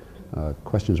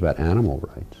 Questions about animal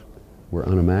rights were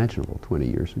unimaginable 20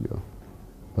 years ago,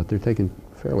 but they're taken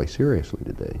fairly seriously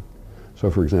today. So,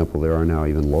 for example, there are now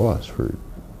even laws for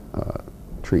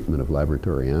treatment of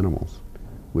laboratory animals,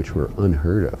 which were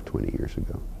unheard of 20 years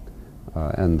ago.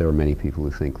 And there are many people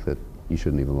who think that you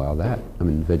shouldn't even allow that. I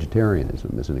mean,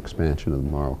 vegetarianism is an expansion of the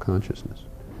moral consciousness.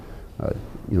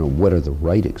 You know, what are the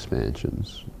right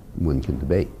expansions? One can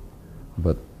debate.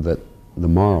 But that the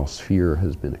moral sphere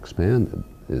has been expanded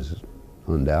is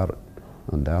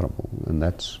undoubtable, and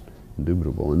that's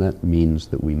indubitable. And that means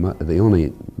that the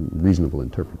only reasonable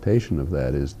interpretation of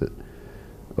that is that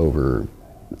over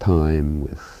time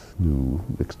with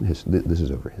this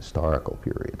is over historical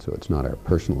period, so it's not our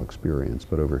personal experience,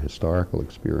 but over historical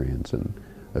experience and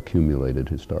accumulated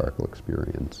historical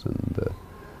experience, and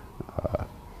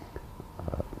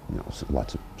you know,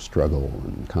 lots of struggle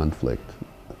and conflict.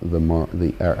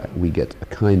 We get a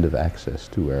kind of access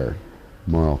to our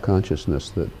moral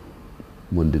consciousness that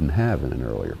one didn't have in an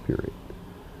earlier period,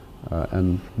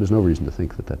 and there's no reason to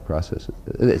think that that process.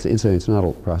 It's not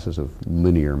a process of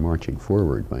linear marching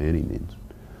forward by any means.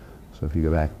 So if you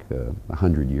go back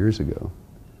 100 years ago,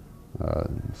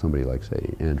 somebody like,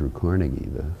 say, Andrew Carnegie,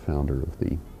 the founder of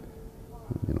the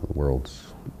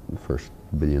world's first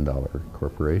billion-dollar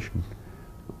corporation,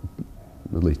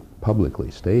 at least publicly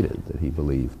stated that he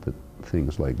believed that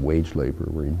things like wage labor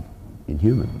were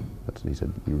inhuman. He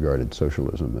said he regarded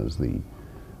socialism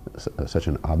as such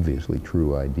an obviously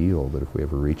true ideal that if we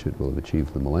ever reach it, we'll have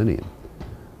achieved the millennium.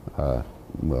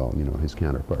 Well, you know, his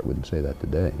counterpart wouldn't say that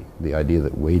today. The idea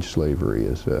that wage slavery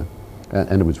is,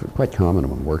 and it was quite common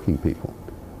among working people.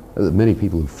 Many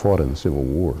people who fought in the Civil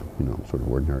War, you know, sort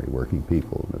of ordinary working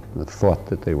people, that thought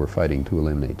that they were fighting to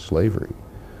eliminate slavery,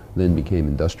 then became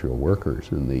industrial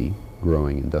workers in the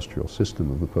growing industrial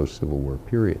system of the post-Civil War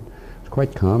period. It's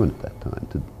quite common at that time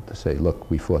to say,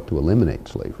 look, we fought to eliminate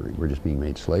slavery. We're just being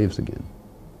made slaves again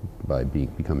by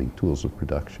becoming tools of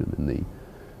production in the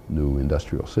new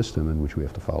industrial system in which we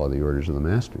have to follow the orders of the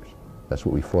masters. That's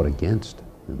what we fought against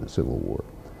in the Civil War.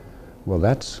 Well,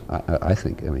 that's, I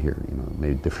think, I mean, here, you know,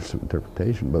 maybe difference of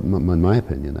interpretation, but in my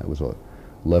opinion, that was a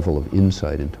level of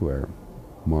insight into our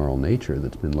moral nature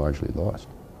that's been largely lost.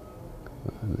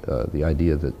 The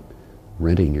idea that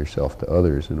renting yourself to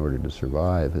others in order to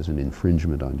survive as an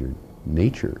infringement on your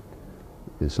nature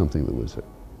is something that was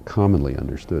commonly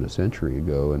understood a century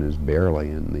ago and is barely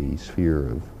in the sphere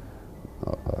of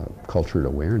cultured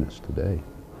awareness today.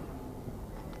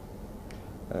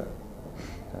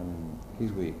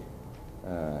 This week,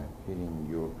 hearing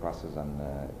your process and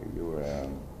your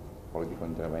political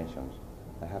interventions,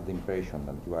 I have the impression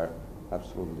that you are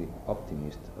absolutely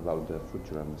optimistic about the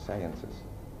future of the sciences,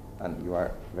 and you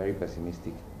are very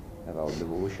pessimistic about the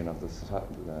evolution of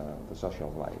the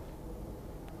social life.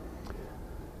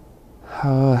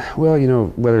 Well, you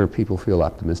know, whether people feel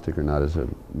optimistic or not is a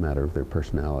matter of their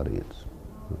personality. It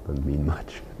doesn't mean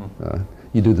much.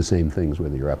 You do the same things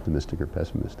whether you're optimistic or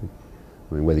pessimistic.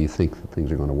 I mean, whether you think that things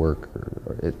are going to work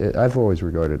I've always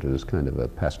regarded it as kind of a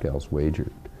Pascal's wager.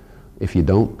 If you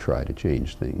don't try to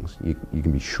change things, you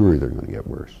can be sure they're going to get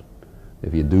worse.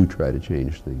 If you do try to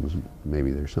change things,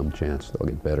 maybe there's some chance they'll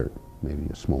get better, maybe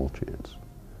a small chance.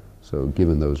 So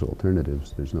given those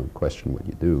alternatives, there's no question what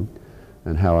you do.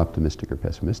 And how optimistic or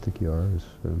pessimistic you are is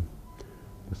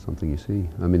something you see.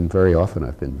 I mean, very often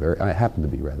I happen to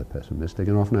be rather pessimistic,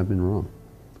 and often I've been wrong.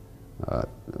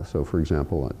 So for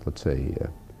example, let's say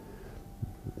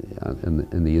in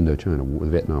the Indochina, the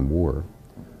Vietnam War,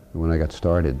 when I got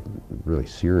started really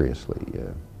seriously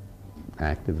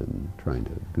active in trying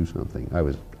to do something, I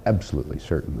was absolutely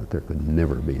certain that there could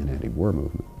never be an anti-war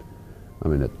movement. I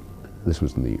mean, this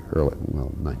was in the early,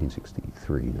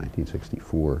 1963,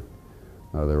 1964.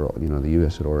 The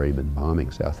U.S. had already been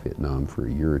bombing South Vietnam for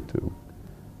a year or two.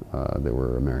 There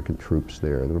were American troops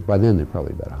there. By then, there were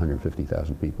probably about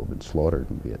 150,000 people had been slaughtered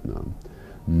in Vietnam.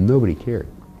 Nobody cared,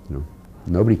 you know.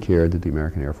 Nobody cared that the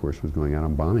American Air Force was going out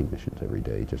on bombing missions every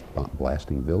day, just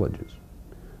blasting villages.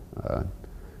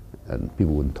 And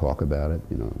people wouldn't talk about it,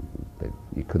 you know.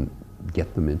 You couldn't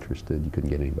get them interested. You couldn't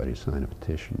get anybody to sign a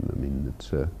petition. I mean,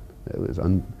 it was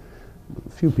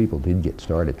few people did get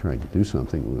started trying to do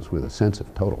something. It was with a sense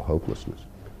of total hopelessness.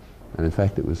 And in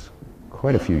fact, it was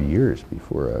quite a few years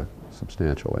before a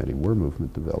substantial anti-war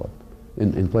movement developed.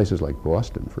 In places like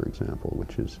Boston, for example,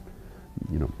 which is,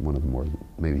 you know, one of the more,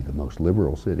 maybe the most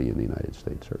liberal city in the United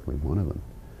States, certainly one of them.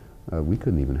 We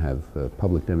couldn't even have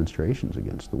public demonstrations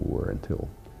against the war until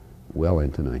well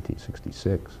into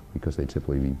 1966, because they'd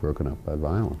simply be broken up by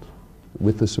violence,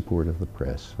 with the support of the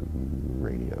press and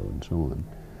radio and so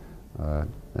on.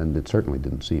 And it certainly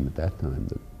didn't seem at that time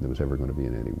that there was ever going to be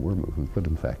an anti-war movement, but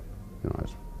in fact, you know, I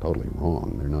was totally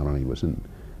wrong. There not only was an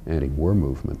anti-war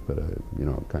movement, but you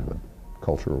know, kind of a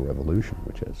cultural revolution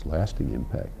which has lasting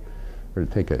impact. Or to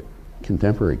take a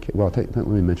contemporary case, well, let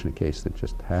me mention a case that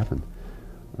just happened.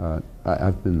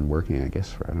 I've been working, I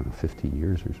guess, for, I don't know, 15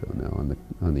 years or so now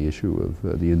on the issue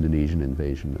of the Indonesian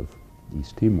invasion of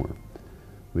East Timor,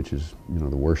 which is, you know,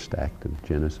 the worst act of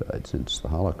genocide since the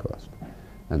Holocaust,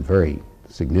 and very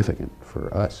significant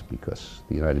for us because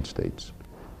the United States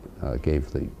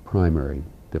gave the primary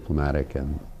diplomatic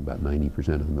and about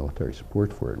 90% of the military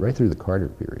support for it right through the Carter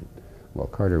period. While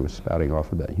Carter was spouting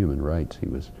off about human rights, he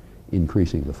was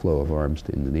increasing the flow of arms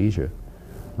to Indonesia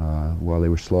while they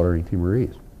were slaughtering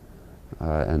Timorese.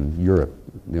 And Europe,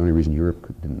 the only reason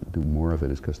Europe didn't do more of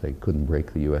it is because they couldn't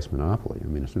break the U.S. monopoly. I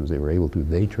mean, as soon as they were able to,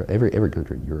 every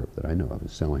country in Europe that I know of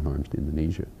is selling arms to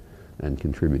Indonesia and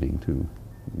contributing to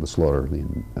the slaughter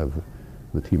of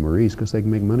the Timorese because they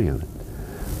can make money on it.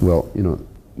 Well, you know,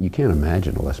 you can't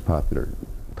imagine a less popular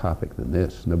topic than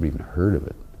this. Nobody even heard of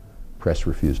it. Press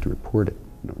refused to report it.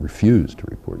 No, refused to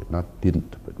report it, not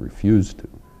didn't, but refused to.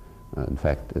 In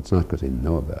fact, it's not because they didn't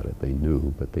know about it. They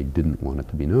knew, but they didn't want it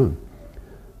to be known.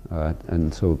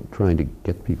 And so trying to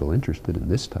get people interested in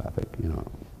this topic, you know,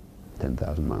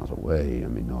 10,000 miles away, I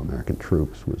mean, no American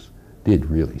troops, did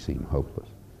really seem hopeless.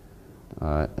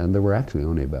 And there were actually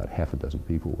only about half a dozen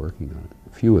people working on it,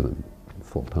 a few of them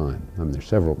full-time. I mean,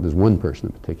 there's one person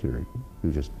in particular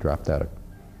who just dropped out of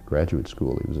graduate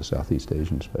school. He was a Southeast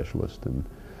Asian specialist and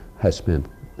has spent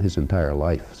his entire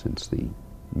life since the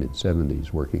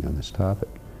mid-70s working on this topic,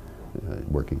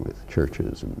 working with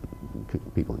churches and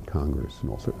people in Congress and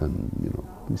also, and you know,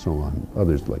 and so on.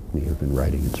 Others like me have been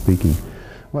writing and speaking.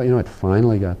 Well, you know, it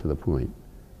finally got to the point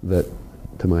that,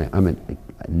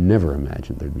 I never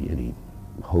imagined there'd be any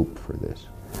hope for this.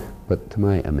 But to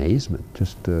my amazement,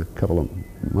 just a couple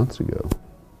of months ago,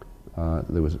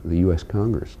 the U.S.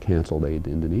 Congress canceled aid to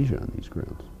Indonesia on these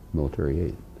grounds, military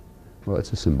aid. Well,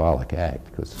 it's a symbolic act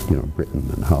because, you know, Britain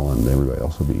and Holland and everybody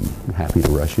else will be happy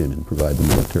to rush in and provide the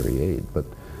military aid, but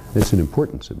it's an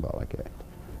important symbolic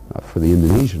act. For the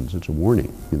Indonesians, it's a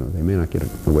warning. You know, they may not get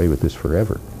away with this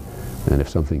forever. And if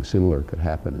something similar could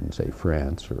happen in, say,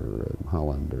 France or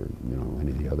Holland or, you know,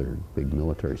 any of the other big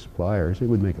military suppliers, it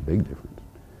would make a big difference.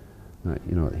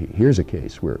 You know, here's a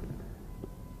case where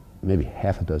maybe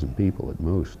half a dozen people at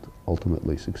most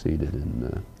ultimately succeeded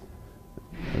in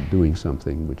doing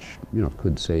something which, you know,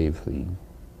 could save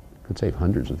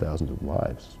hundreds of thousands of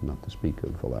lives, not to speak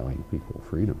of allowing people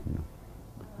freedom. You know.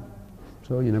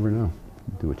 So you never know.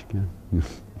 Do what you can.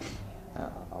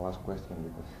 I'll ask a question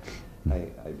because I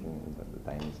think that the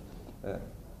time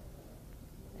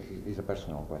is a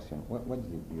personal question.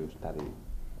 What did you study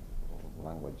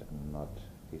language and not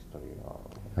history or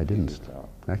I didn't.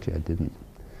 Actually, I didn't.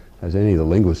 As any of the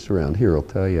linguists around here will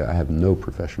tell you, I have no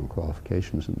professional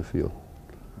qualifications in the field.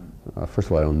 First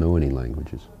of all, I don't know any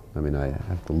languages. I mean, I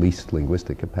have the least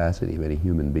linguistic capacity of any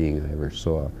human being I ever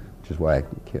saw, which is why I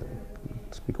can't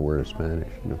speak a word of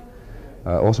Spanish. You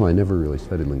know. Also, I never really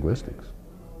studied linguistics.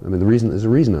 I mean, there's a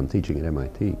reason I'm teaching at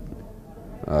MIT,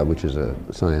 which is a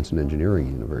science and engineering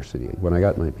university. When I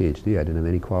got my PhD, I didn't have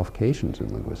any qualifications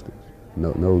in linguistics.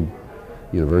 No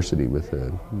university with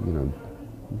a, you know,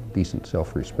 decent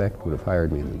self-respect would have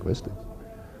hired me in linguistics.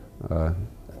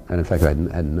 And in fact, I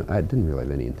didn't really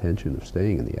have any intention of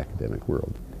staying in the academic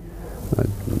world. I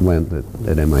landed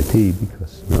at MIT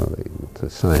because, you know, it's a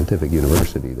scientific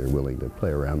university. They're willing to play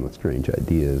around with strange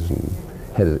ideas, and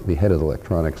the head of the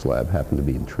electronics lab happened to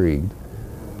be intrigued.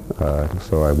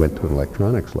 So I went to an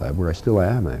electronics lab, where I still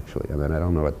am, actually. I mean, I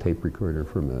don't know a tape recorder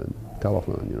from a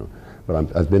telephone, you know.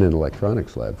 But I've been in an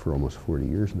electronics lab for almost 40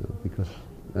 years now,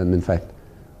 and in fact,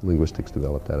 linguistics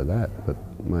developed out of that. But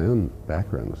my own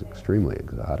background was extremely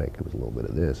exotic. It was a little bit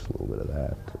of this, a little bit of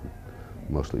that,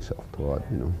 mostly self-taught,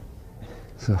 you know.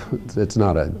 So it's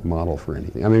not a model for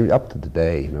anything. I mean, up to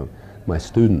today, you know, my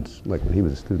students, like when he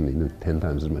was a student, he knew 10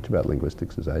 times as much about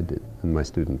linguistics as I did, and my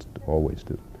students always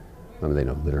do. I mean, they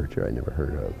know literature I never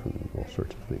heard of and all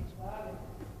sorts of things.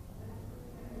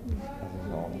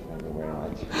 Thank you very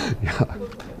much. Yeah.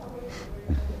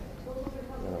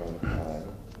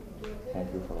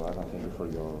 Thank you for that, and thank you for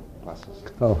your classes.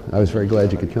 Oh, I was very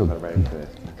glad you could come. They're very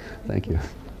interesting. Thank you.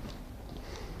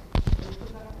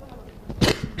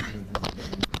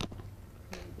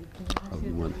 Oh,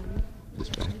 you want this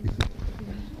back?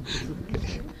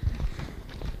 Okay.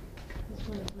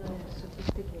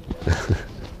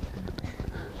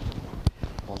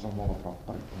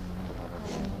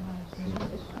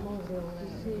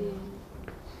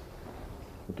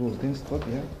 Tu els tens tot,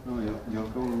 ja? No, jo el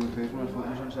que vull fer és unes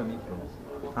fotos sense micro.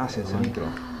 Ah, sense micro.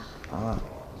 Ah.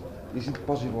 Is it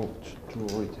possible to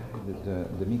read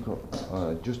the micro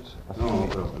just a few No,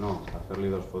 però no, a fer-li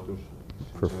dos fotos.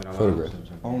 For photograph.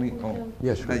 Only,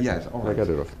 Yes, sure. yes, all I right. got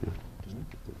it off. Yeah.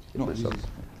 No, this myself. is,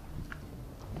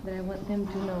 But I want them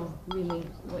to know, really,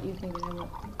 what you think, and I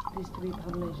want this to be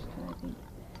published, I think.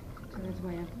 So that's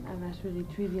why I've asked really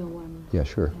trivial ones. Yeah,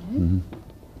 sure. Okay. Mm-hmm.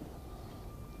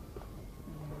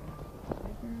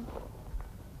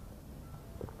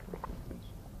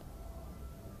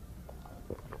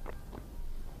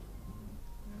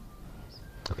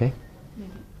 Okay?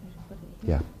 Maybe I should put it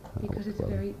Yeah. here. Because it's a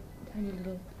very tiny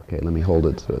little... Okay, let me hold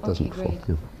it so it doesn't Okay, fall. great.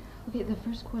 Yeah. Okay, the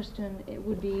first question, it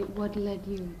would be, what led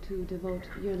you to devote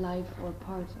your life or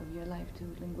parts of your life to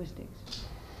linguistics?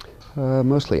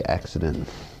 Mostly accident,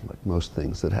 like most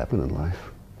things that happen in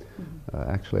life.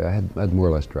 Actually, I'd more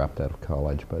or less dropped out of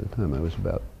college by the time I was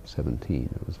about 17.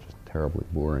 It was just terribly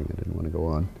boring. I didn't want to go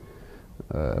on.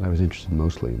 And I was interested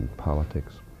mostly in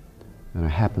politics. And I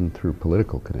happened through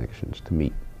political connections to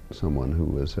meet someone who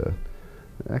was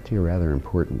actually a rather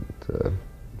important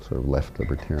sort of left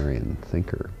libertarian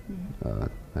thinker.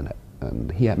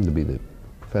 And he happened to be the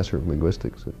professor of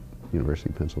linguistics at University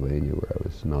of Pennsylvania, where I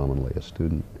was nominally a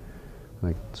student.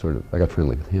 I got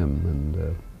friendly with him, and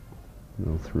you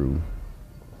know, through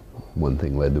one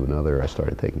thing led to another, I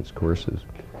started taking his courses,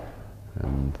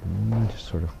 and I just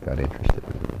sort of got interested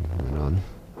and went on.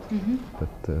 But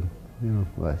you know,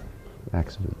 by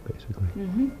accident, basically.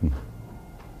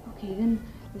 Okay, then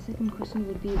the second question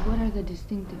would be, what are the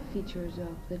distinctive features of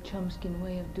the Chomskyan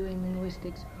way of doing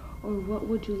linguistics, or what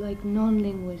would you like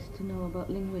non-linguists to know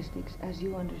about linguistics as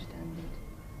you understand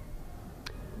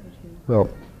it? Well,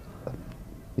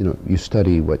 you know, you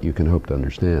study what you can hope to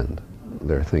understand.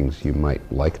 There are things you might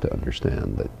like to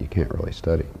understand that you can't really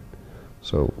study.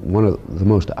 So one of the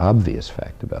most obvious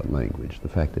fact about language, the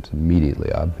fact that's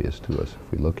immediately obvious to us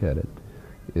if we look at it,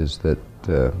 is that,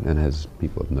 and as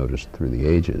people have noticed through the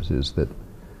ages, is that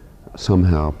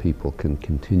somehow people can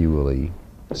continually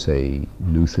say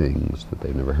new things that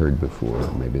they've never heard before,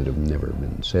 maybe that have never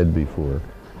been said before.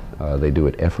 They do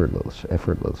it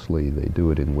effortlessly. They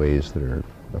do it in ways that are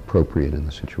appropriate in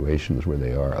the situations where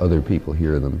they are. Other people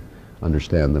hear them,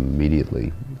 understand them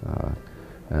immediately,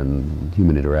 and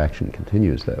human interaction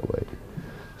continues that way.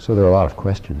 So there are a lot of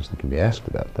questions that can be asked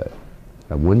about that.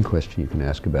 One question you can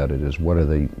ask about it is, what are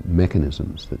the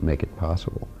mechanisms that make it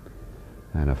possible?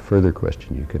 And a further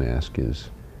question you can ask is,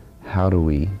 how do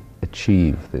we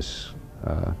achieve this,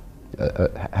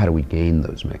 how do we gain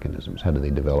those mechanisms? How do they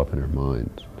develop in our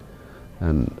minds?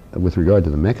 And with regard to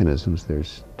the mechanisms,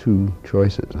 there's two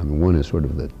choices. I mean, one is sort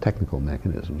of the technical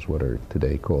mechanisms, what are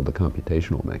today called the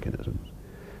computational mechanisms.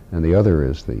 And the other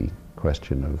is the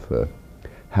question of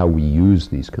how we use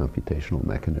these computational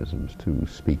mechanisms to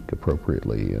speak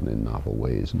appropriately and in novel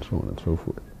ways and so on and so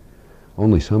forth.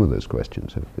 Only some of those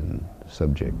questions have been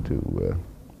subject to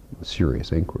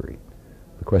serious inquiry.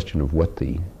 The question of what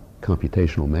the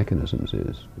computational mechanisms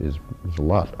is a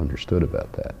lot understood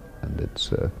about that, and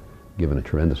it's given a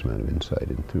tremendous amount of insight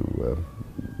into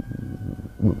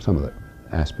some of the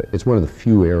aspects. It's one of the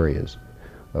few areas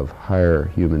of higher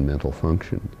human mental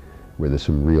function where there's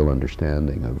some real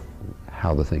understanding of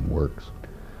how the thing works.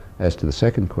 As to the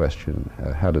second question,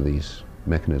 how do these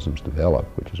mechanisms develop,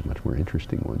 which is a much more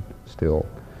interesting one still,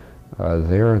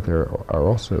 there are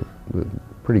also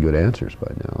pretty good answers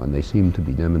by now, and they seem to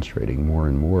be demonstrating more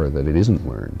and more that it isn't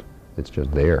learned. It's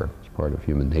just there. It's part of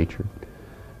human nature.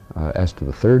 As to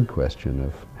the third question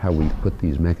of how we put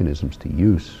these mechanisms to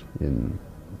use in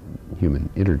human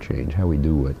interchange, how we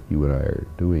do what you and I are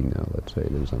doing now, let's say,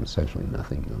 there's essentially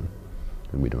nothing done,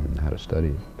 and we don't even know how to study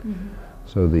it.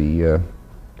 So the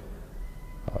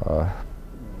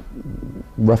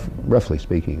roughly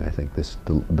speaking, I think this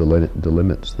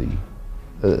delimits the.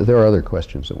 There are other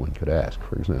questions that one could ask.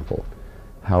 For example,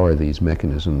 how are these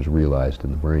mechanisms realized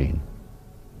in the brain?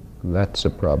 That's a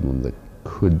problem that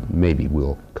maybe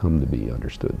will come to be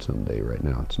understood someday. Right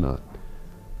now, it's not.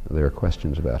 There are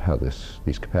questions about how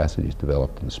these capacities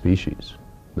developed in the species.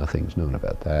 Nothing's known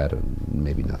about that, and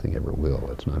maybe nothing ever will.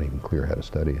 It's not even clear how to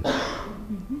study it.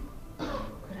 Mm-hmm.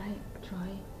 Could I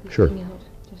try Sure. looking out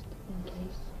just in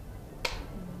case?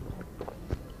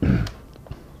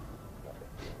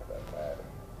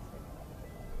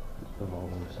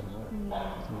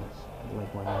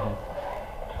 Like what you have.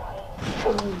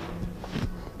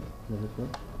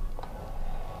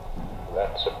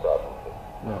 That's a problem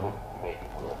No. that maybe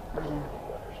will be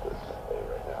understood someday.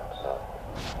 Right now, it's not.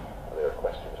 There are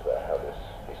questions about how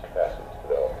these capacities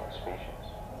develop in species.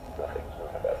 Nothing's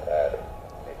known about that, and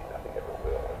maybe nothing ever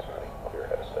will. It's not even clear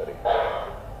how to study.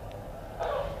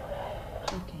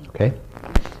 Okay. Okay.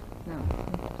 No.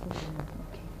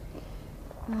 Okay.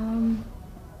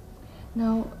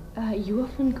 Now, you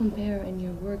often compare in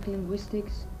your work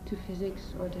linguistics to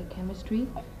physics or to chemistry.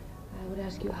 I would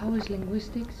ask you, how is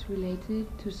linguistics related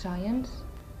to science?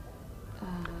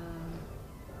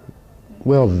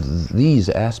 Well, these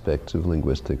aspects of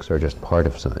linguistics are just part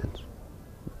of science.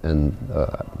 And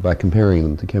by comparing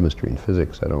them to chemistry and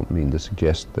physics, I don't mean to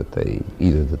suggest that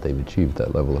they've achieved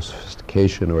that level of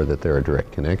sophistication or that there are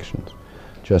direct connections.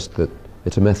 Just that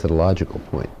it's a methodological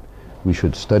point. We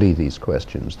should study these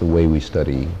questions the way we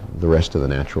study the rest of the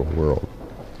natural world.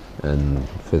 And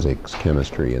physics,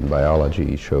 chemistry, and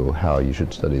biology show how you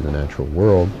should study the natural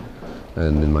world.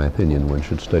 And in my opinion, one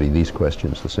should study these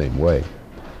questions the same way.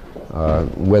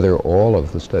 Whether all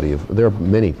of the study of, there are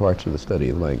many parts of the study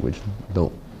of language that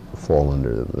don't fall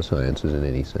under the sciences in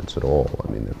any sense at all.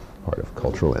 I mean, they're part of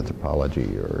cultural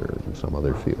anthropology or some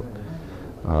other field.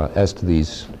 As to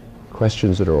these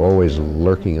questions that are always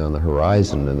lurking on the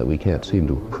horizon and that we can't seem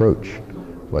to approach,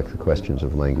 like the questions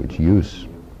of language use,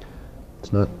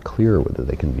 it's not clear whether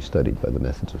they can be studied by the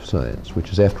methods of science,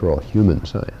 which is, after all, human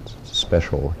science. It's a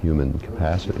special human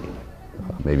capacity.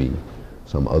 Maybe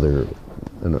some other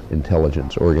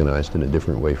intelligence organized in a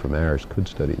different way from ours could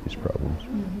study these problems.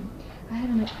 Mm-hmm. I had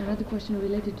another question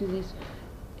related to this.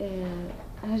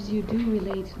 As you do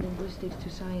relate linguistics to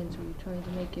science, are you trying to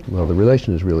make it... Well, the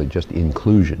relation is really just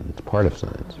inclusion. It's part of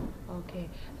science. Okay,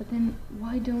 but then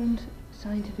why don't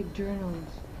scientific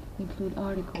journals include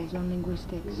articles on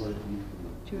linguistics?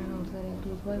 Journals that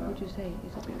include, what would you say?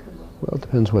 Is it because... Well, it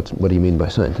depends what do you mean by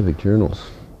scientific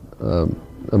journals? I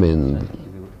mean,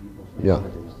 yeah.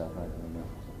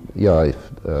 Yeah,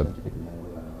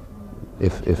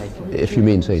 if you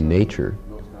mean, say, Nature,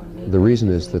 the reason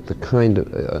is that the kind of,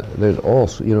 there's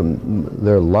also,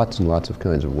 there are lots and lots of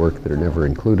kinds of work that are never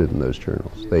included in those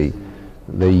journals. They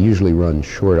usually run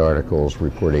short articles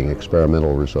reporting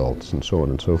experimental results and so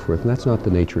on and so forth, and that's not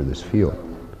the nature of this field.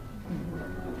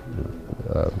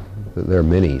 There are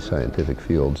many scientific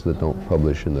fields that don't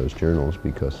publish in those journals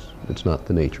because it's not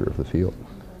the nature of the field.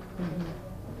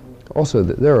 Also,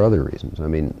 there are other reasons. I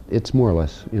mean, it's more or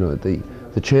less,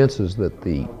 the chances that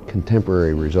the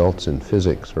contemporary results in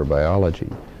physics or biology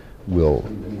will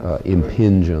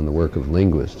impinge on the work of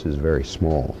linguists is very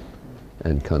small.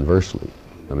 And conversely,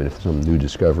 I mean, if some new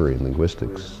discovery in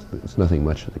linguistics, there's nothing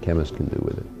much that the chemist can do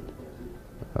with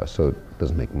it. So it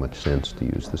doesn't make much sense to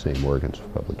use the same organs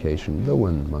of publication, though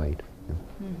one might.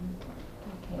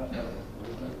 Okay.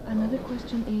 Another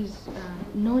question is,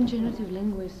 non-genitive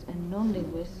linguists and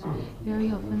non-linguists very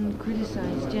often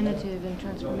criticize genitive and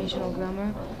transformational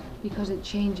grammar because it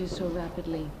changes so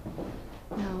rapidly.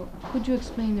 Now, could you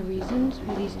explain the reasons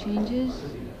for these changes?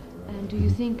 And do you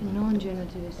think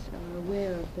non-genitivists are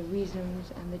aware of the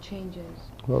reasons and the changes?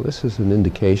 Well, this is an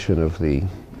indication of the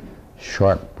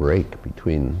sharp break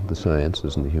between the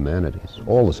sciences and the humanities.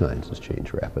 All the sciences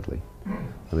change rapidly.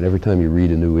 I mean, every time you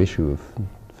read a new issue of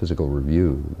Physical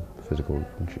Review,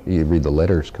 you read the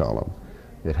letters column,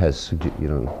 it has,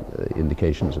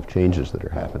 indications of changes that are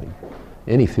happening.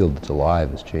 Any field that's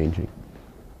alive is changing.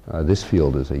 This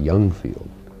field is a young field,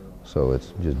 so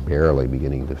it's just barely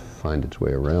beginning to find its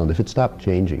way around. If it stopped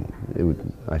changing,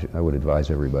 I would advise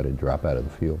everybody to drop out of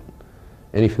the field.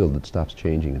 Any field that stops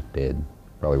changing is dead.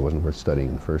 Probably wasn't worth studying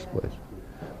in the first place.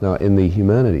 Now, in the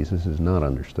humanities, this is not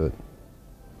understood.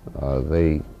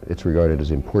 It's regarded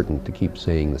as important to keep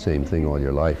saying the same thing all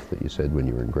your life that you said when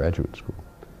you were in graduate school.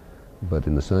 But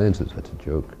in the sciences, that's a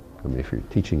joke. I mean, if you're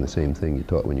teaching the same thing you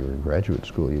taught when you were in graduate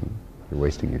school, you're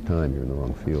wasting your time. You're in the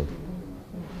wrong field.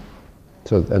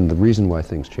 So, and the reason why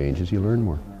things change is you learn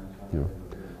more.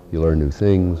 You learn new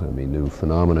things. I mean, new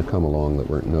phenomena come along that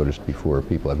weren't noticed before.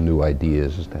 People have new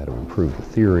ideas as to how to improve the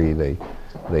theory.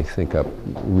 They think up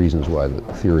reasons why the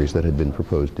theories that had been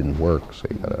proposed didn't work, so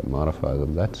you got to modify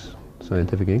them. That's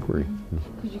scientific inquiry.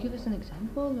 Could you give us an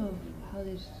example of how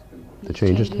these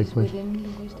changes take place within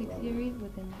linguistic theory,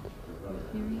 within your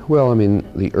theory? Well, I mean,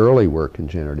 the early work in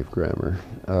generative grammar,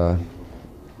 I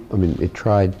mean, it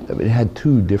had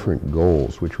two different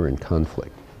goals which were in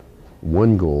conflict.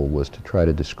 One goal was to try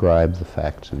to describe the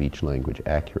facts of each language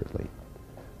accurately.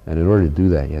 And in order to do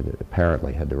that, you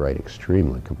apparently had to write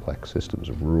extremely complex systems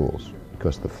of rules,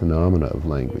 because the phenomena of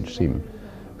language seem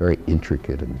very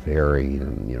intricate and varied,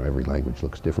 and you know, every language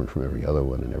looks different from every other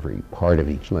one, and every part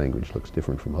of each language looks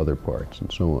different from other parts,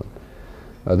 and so on.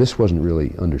 This wasn't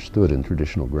really understood in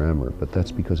traditional grammar, but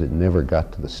that's because it never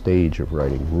got to the stage of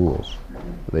writing rules.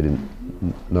 They didn't,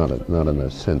 not in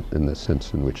the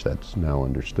sense in which that's now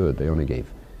understood. They only gave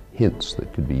hints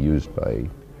that could be used by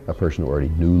a person who already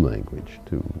knew language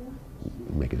to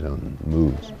make his own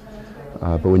moves.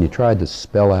 But when you tried to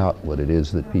spell out what it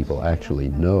is that people actually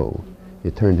know,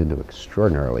 it turned into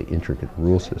extraordinarily intricate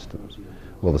rule systems.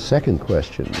 Well, the second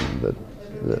question,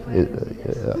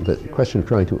 the question of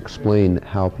trying to explain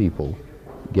how people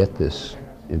get this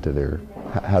into their,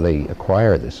 how they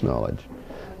acquire this knowledge,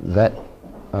 the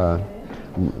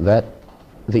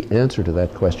answer to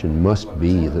that question must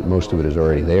be that most of it is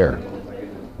already there,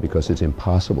 because it's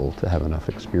impossible to have enough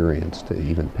experience to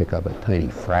even pick up a tiny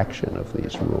fraction of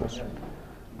these rules.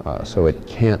 So it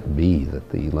can't be that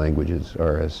the languages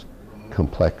are as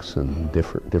complex and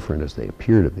different as they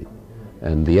appear to be.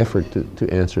 And the effort to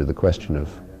answer the question of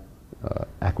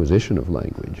acquisition of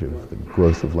language, of the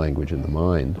growth of language in the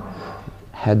mind,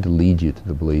 had to lead you to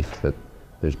the belief that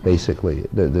there's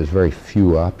very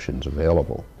few options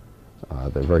available.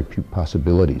 There are very few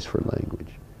possibilities for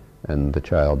language. And the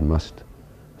child must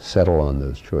settle on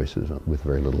those choices with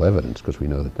very little evidence, because we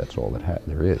know that that's all that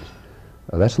there is.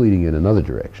 That's leading in another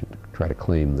direction, to try to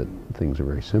claim that things are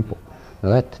very simple.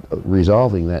 Now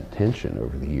resolving that tension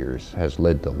over the years has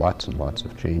led to lots and lots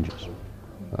of changes,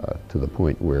 to the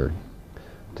point where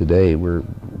today we're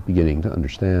beginning to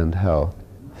understand how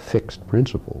fixed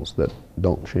principles that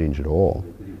don't change at all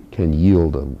can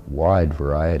yield a wide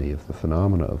variety of the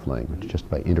phenomena of language just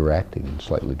by interacting in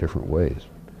slightly different ways.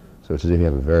 So it's as if you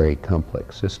have a very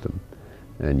complex system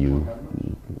and you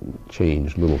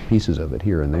change little pieces of it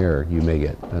here and there, you may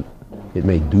get, it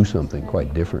may do something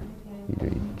quite different.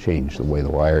 You change the way the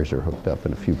wires are hooked up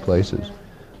in a few places.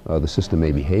 The system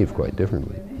may behave quite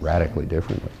differently, radically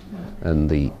differently. And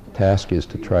the task is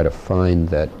to try to find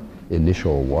that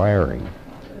initial wiring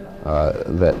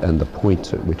and the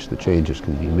points at which the changes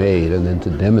can be made, and then to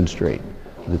demonstrate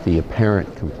that the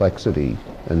apparent complexity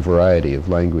and variety of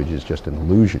language is just an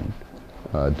illusion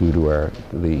due to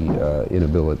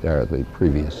the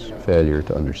previous failure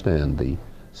to understand the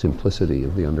simplicity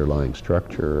of the underlying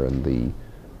structure and the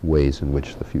ways in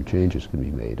which the few changes can be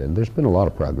made. And there's been a lot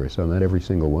of progress on that. Every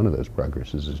single one of those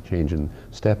progresses is a change in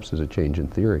steps, is a change in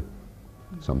theory,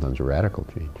 sometimes a radical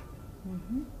change.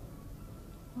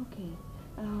 Okay.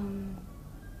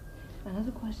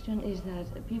 Another question is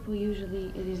that people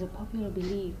usually, it is a popular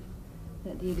belief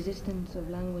that the existence of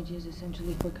language is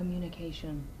essentially for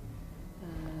communication.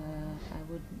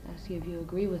 I would ask you if you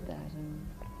agree with that.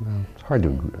 Well, it's hard to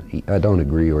agree. I don't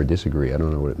agree or disagree. I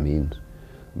don't know what it means.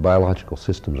 Biological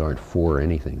systems aren't for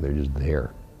anything. They're just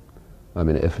there. I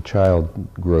mean, if a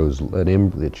child grows,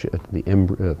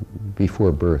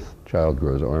 before birth, child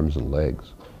grows arms and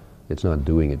legs. It's not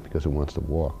doing it because it wants to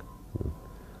walk.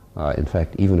 In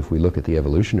fact, even if we look at the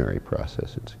evolutionary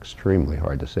process, it's extremely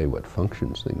hard to say what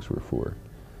functions things were for.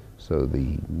 So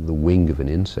the wing of an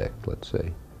insect, let's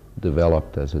say,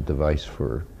 developed as a device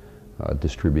for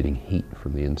distributing heat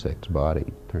from the insect's body.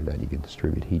 Turned out you could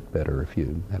distribute heat better if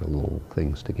you had a little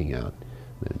thing sticking out,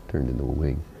 and it turned into a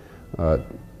wing. I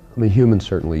mean, humans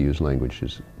certainly use language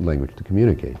to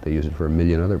communicate. They use it for a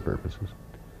million other purposes.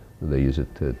 They use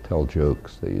it to tell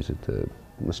jokes. They use it to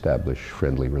establish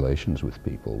friendly relations with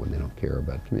people when they don't care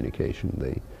about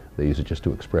communication. They use it just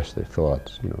to express their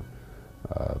thoughts. You know,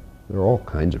 there are all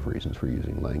kinds of reasons for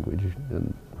using language,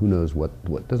 and who knows what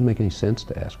doesn't make any sense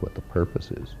to ask what the purpose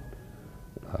is.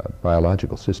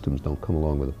 Biological systems don't come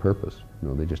along with a purpose. You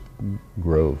know, they just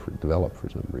develop for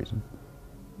some reason.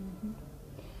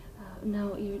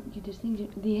 Now, you distinguish,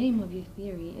 the aim of your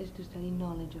theory is to study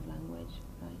knowledge of language,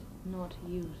 right? Not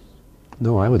use.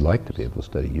 No, I would like to be able to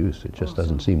study use. It just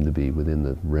doesn't seem to be within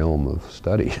the realm of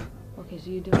study. Okay, so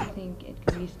you don't think it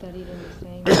can be studied in the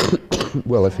same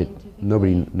well, if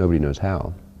nobody knows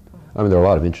how. I mean, there are a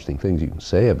lot of interesting things you can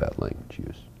say about language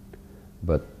use,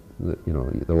 but you know,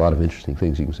 there are a lot of interesting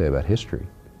things you can say about history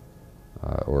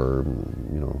or,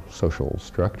 you know, social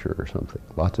structure or something.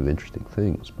 Lots of interesting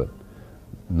things, but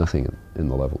nothing in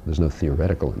the level, there's no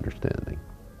theoretical understanding.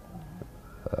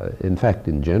 In fact,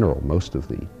 in general, most of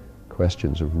the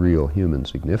questions of real human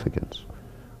significance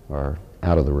are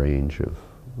out of the range of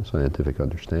scientific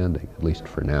understanding, at least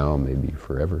for now, maybe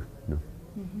forever. You know?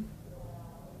 Mm-hmm.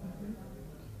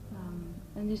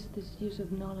 Mm-hmm. And this use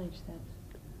of knowledge that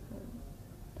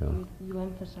you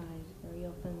emphasize very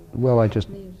often. Well,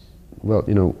 well,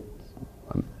 you know,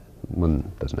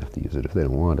 one doesn't have to use it if they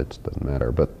don't want it. It doesn't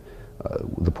matter. But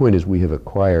the point is, we have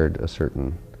acquired a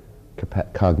certain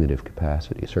cognitive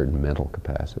capacity, a certain mental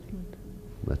capacity.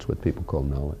 Mm-hmm. That's what people call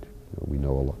knowledge. You know, we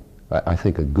know a lot. I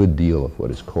think a good deal of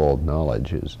what is called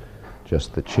knowledge is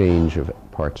just the change of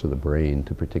parts of the brain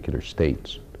to particular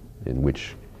states in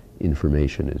which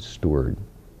information is stored.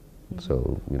 Mm-hmm.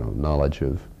 So, you know, knowledge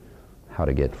of how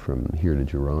to get from here to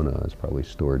Girona is probably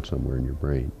stored somewhere in your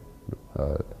brain.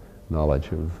 Knowledge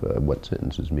of what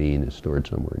sentences mean is stored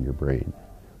somewhere in your brain.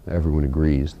 Everyone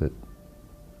agrees that,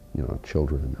 you know,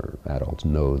 children or adults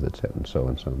know that sentence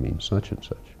so-and-so means such and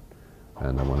such.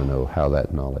 And I want to know how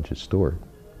that knowledge is stored.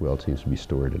 Well, it seems to be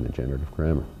stored in a generative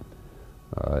grammar.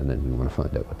 And then we want to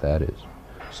find out what that is.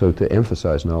 So to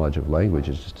emphasize knowledge of language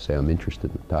is just to say I'm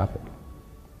interested in the topic.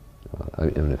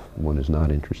 And if one is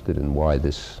not interested in why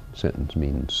this sentence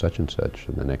means such and such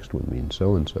and the next one means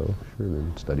so-and-so, sure,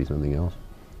 then study something else.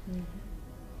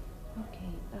 Mm-hmm.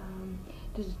 Okay.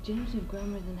 Does generative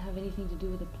grammar then have anything to do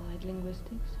with applied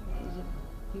linguistics? Or is it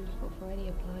useful for any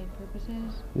applied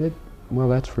purposes? Well,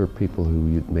 that's for people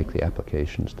who make the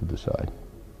applications to decide.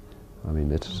 I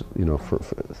mean, it's, you know,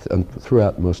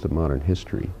 throughout most of modern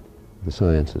history, the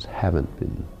sciences haven't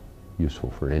been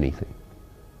useful for anything.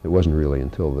 It wasn't really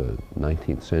until the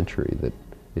 19th century that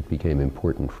it became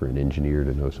important for an engineer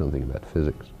to know something about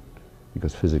physics,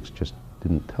 because physics just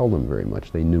didn't tell them very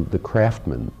much. They knew, the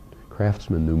craftsmen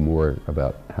knew more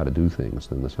about how to do things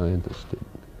than the scientists did.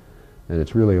 And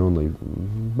it's really only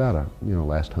about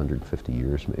last 150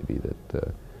 years maybe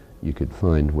that you could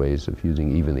find ways of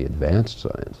using even the advanced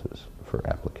sciences for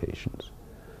applications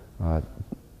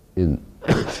in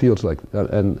fields like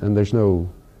and there's no,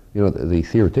 you know, the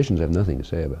theoreticians have nothing to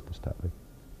say about this topic.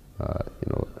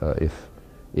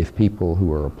 If people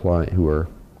who are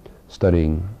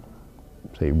studying,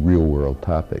 say, real-world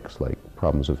topics like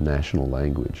problems of national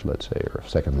language, let's say, or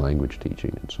second language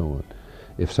teaching and so on,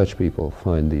 if such people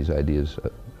find these ideas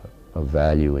of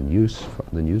value and use,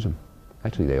 then use them.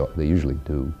 Actually, they usually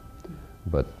do,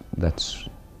 but that's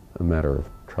a matter of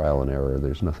trial and error.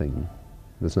 There's nothing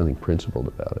principled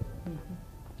about it.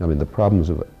 Mm-hmm. I mean, the problems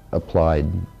of applied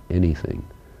anything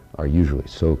are usually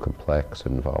so complex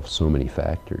and involve so many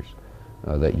factors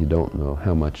that you don't know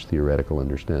how much theoretical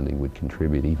understanding would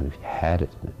contribute, even if you had it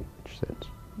in any sense.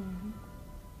 Mm-hmm.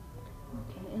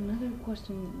 Okay, another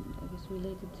question, I guess,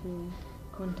 related to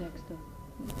context of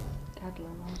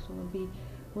Catalan also would be,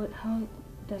 how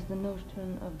does the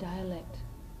notion of dialect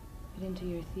fit into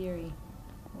your theory,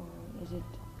 or is it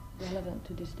relevant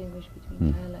to distinguish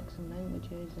between dialects and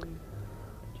languages? And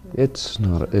it's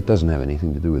not. It doesn't have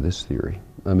anything to do with this theory.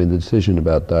 I mean, the decision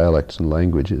about dialects and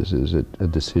languages is a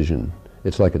decision.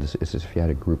 It's like it's as if you had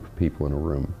a group of people in a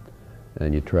room,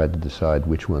 and you tried to decide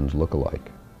which ones look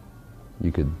alike.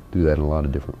 You could do that in a lot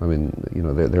of different. I mean, you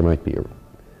know, there might be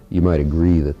you might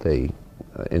agree that they,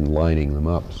 in lining them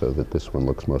up so that this one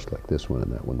looks most like this one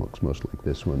and that one looks most like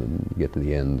this one, and you get to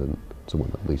the end and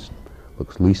someone at least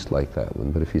looks least like that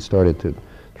one. But if you started to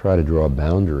try to draw a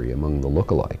boundary among the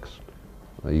lookalikes,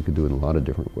 you could do it in a lot of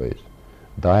different ways.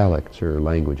 Dialects are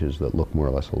languages that look more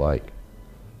or less alike.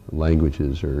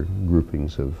 Languages are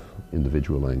groupings of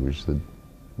individual languages that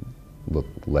look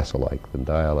less alike than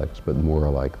dialects, but more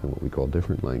alike than what we call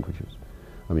different languages.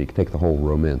 I mean, you can take the whole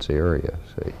Romance area,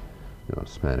 say, you know,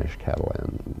 Spanish,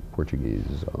 Catalan,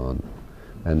 Portuguese, on,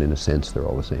 and in a sense they're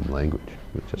all the same language,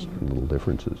 with just little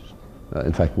differences.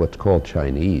 In fact, what's called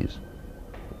Chinese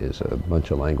is a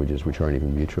bunch of languages which aren't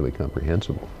even mutually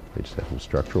comprehensible. They just have some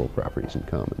structural properties in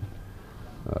common.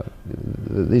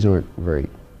 These aren't very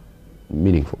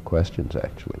meaningful questions,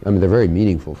 actually. I mean, they're very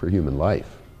meaningful for human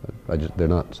life. They're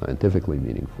not scientifically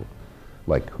meaningful.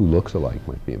 Like, who looks alike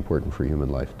might be important for human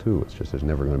life, too. It's just there's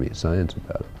never going to be a science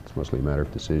about it. It's mostly a matter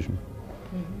of decision.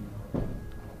 Mm-hmm.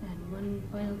 And one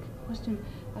final question.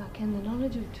 Can the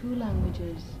knowledge of two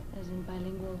languages, as in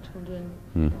bilingual children,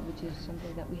 which is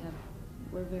something that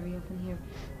we're very often here,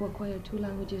 who acquire two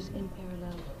languages in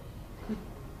parallel,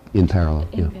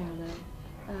 parallel.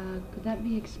 Could that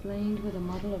be explained with a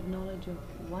model of knowledge of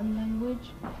one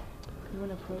language? you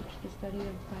want to approach the study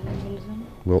of bilingualism?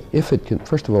 Well, if it can,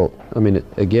 first of all, I mean,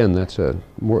 again, that's a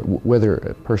more, whether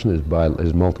a person is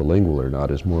multilingual or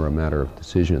not is more a matter of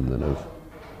decision than of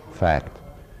fact.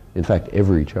 In fact,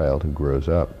 every child who grows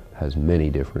up has many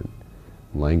different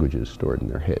languages stored in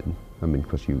their head. I mean,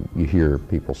 because you hear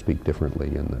people speak differently,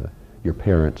 and your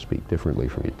parents speak differently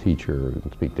from your teacher,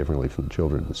 and speak differently from the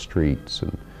children in the streets,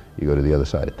 and you go to the other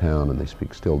side of town and they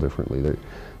speak still differently.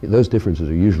 Those differences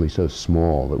are usually so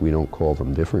small that we don't call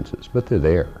them differences, but they're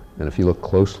there. And if you look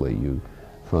closely, you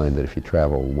find that if you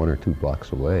travel 1 or 2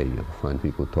 blocks away, you'll find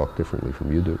people who talk differently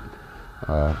from you do.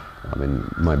 I mean,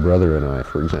 my brother and I,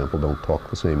 for example, don't talk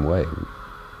the same way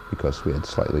because we had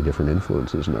slightly different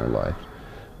influences in our lives.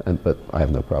 But I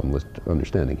have no problem with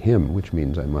understanding him, which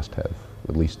means I must have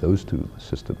at least those 2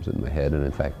 systems in my head, and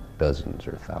in fact dozens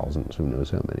or thousands, who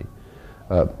knows how many.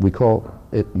 We call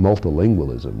it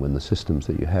multilingualism when the systems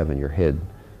that you have in your head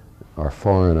are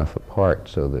far enough apart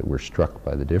so that we're struck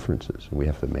by the differences, and we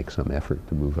have to make some effort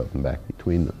to move up and back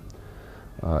between them.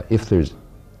 If there's,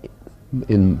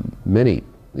 in many,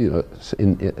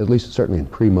 at least certainly in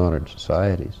pre-modern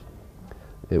societies,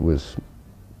 it was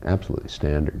absolutely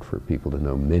standard for people to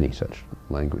know many such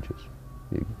languages.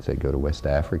 You say go to West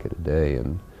Africa today,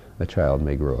 and a child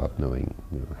may grow up knowing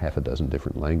half a dozen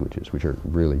different languages, which are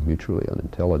really mutually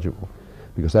unintelligible,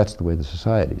 because that's the way the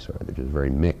societies are. They're just very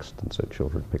mixed, and so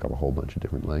children pick up a whole bunch of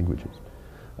different languages.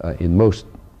 In most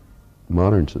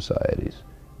modern societies,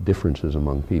 differences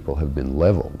among people have been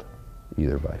leveled,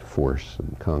 either by force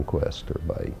and conquest or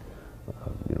by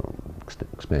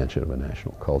expansion of a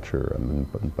national culture. I mean,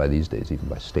 by these days, even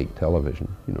by state television.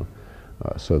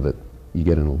 So that you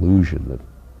get an illusion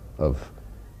of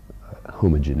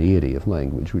homogeneity of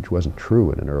language, which wasn't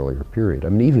true in an earlier period. I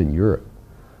mean, even in Europe,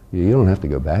 you don't have to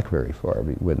go back very far.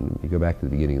 When you go back to the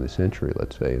beginning of the century,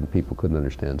 let's say, and people couldn't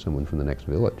understand someone from the next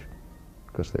village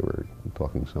because they were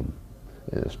talking some,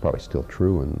 and it's probably still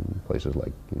true in places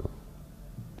like,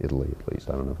 Italy at least.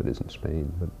 I don't know if it is in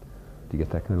Spain, but do you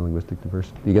get that kind of linguistic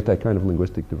diversity? Do you get that kind of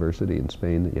linguistic diversity in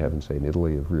Spain that you have in, say, in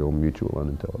Italy, of real mutual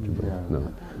unintelligibility? Yeah,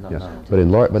 no.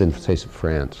 no. But in say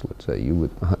France, let's say, you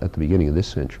would, at the beginning of this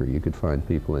century, you could find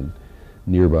people in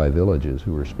nearby villages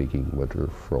who were speaking what are,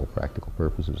 for all practical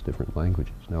purposes, different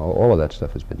languages. Now, all of that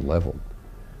stuff has been leveled,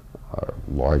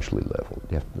 largely leveled.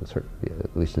 You have to,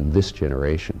 at least in this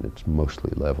generation, it's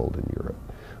mostly leveled in Europe.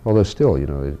 Although still,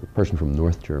 a person from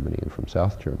North Germany and from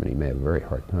South Germany may have a very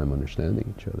hard time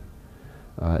understanding each other.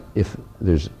 If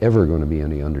there's ever going to be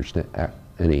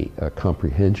any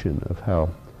comprehension of how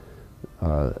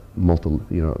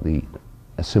the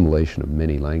assimilation of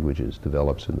many languages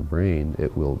develops in the brain,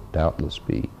 it will doubtless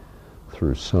be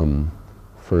through some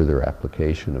further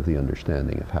application of the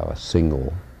understanding of how a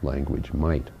single language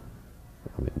might.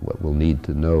 I mean, what we'll need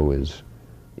to know is,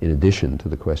 in addition to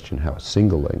the question how a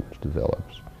single language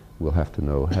develops, we'll have to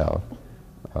know how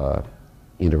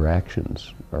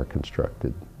interactions are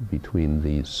constructed between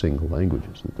these single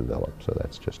languages that develop. So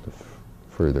that's just a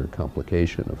further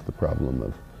complication of the problem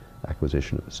of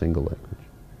acquisition of a single language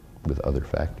with other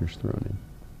factors thrown in.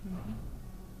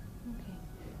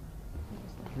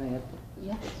 Okay. Can I add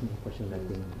Yeah. some question, I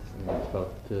think,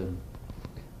 about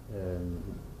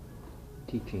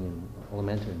teaching in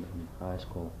elementary and high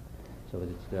school? So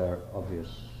that there are obvious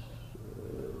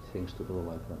things to do,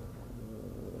 like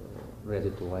read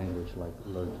it to language, like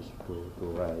learn to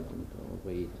write and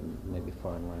read and maybe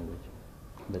foreign language.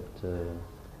 But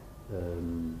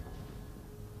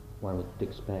one would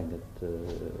expect that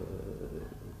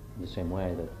in the same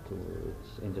way that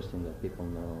it's interesting that people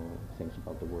know things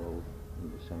about the world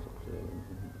in the sense of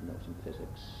know some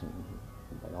physics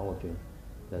and biology,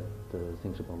 that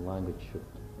things about language should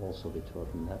also be taught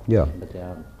in that. Yeah. But they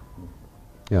aren't.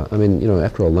 Yeah, I mean,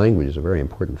 after all, language is a very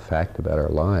important fact about our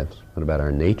lives and about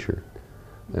our nature.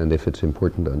 And if it's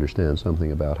important to understand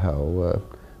something about how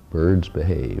birds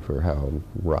behave, or how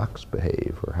rocks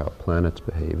behave, or how planets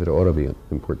behave, it ought to be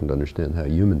important to understand how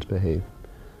humans behave.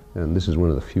 And this is one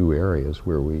of the few areas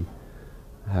where we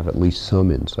have at least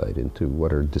some insight into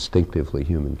what are distinctively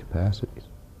human capacities.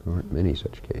 There aren't many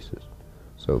such cases.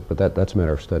 So, but that's a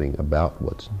matter of studying about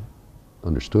what's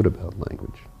understood about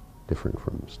language, different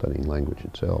from studying language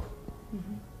itself.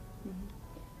 Mm-hmm.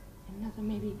 Mm-hmm. Another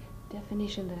maybe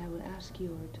definition that I would ask you,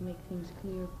 or to make things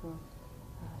clear for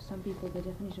some people, the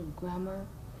definition of grammar.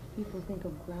 People think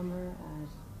of grammar as,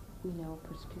 we know,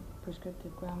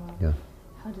 prescriptive grammar. Yeah.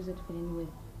 How does it fit in with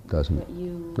Doesn't. what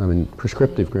you I mean,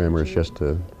 prescriptive say, grammar is you- just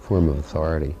a form of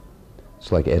authority.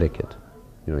 It's like etiquette.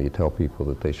 You tell people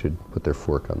that they should put their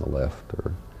fork on the left,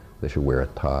 or they should wear a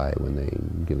tie when they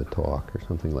give a talk, or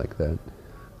something like that.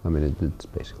 I mean, it's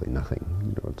basically nothing.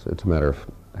 It's a matter of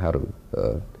how to.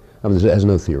 I mean, it has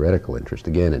no theoretical interest.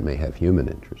 Again, it may have human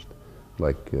interest.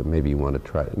 Like maybe you want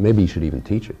to try. Maybe you should even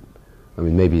teach it. I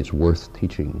mean, maybe it's worth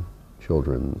teaching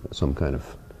children some kind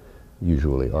of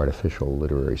usually artificial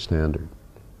literary standard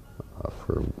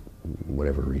for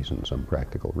whatever reason, some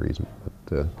practical reason.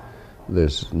 But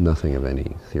there's nothing of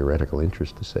any theoretical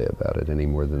interest to say about it any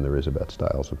more than there is about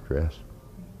styles of dress.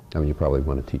 I mean, you probably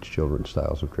want to teach children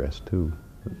styles of dress too.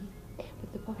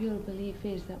 But the popular belief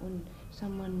is that when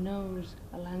someone knows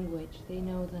a language, they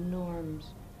know the norms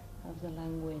of the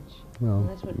language. Well, and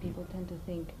that's what people tend to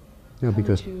think. Yeah, How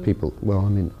because to people, well, I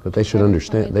mean, but they should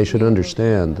understand. They should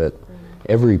understand that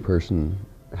every person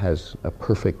has a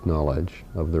perfect knowledge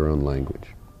of their own language,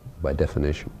 by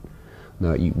definition.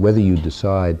 Now, whether you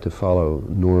decide to follow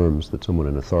norms that someone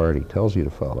in authority tells you to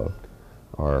follow,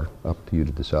 are up to you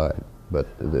to decide. But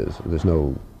there's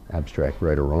no abstract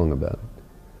right or wrong about it.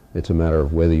 It's a matter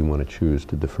of whether you want to choose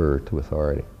to defer to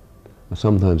authority. Now,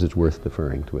 sometimes it's worth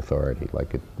deferring to authority,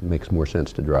 like it makes more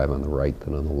sense to drive on the right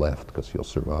than on the left because you'll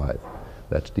survive.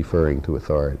 That's deferring to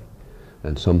authority.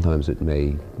 And sometimes it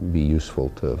may be useful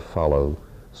to follow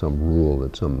some rule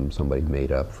that somebody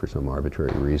made up for some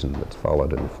arbitrary reason that's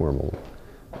followed in the formal,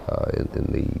 in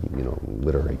the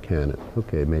literary canon.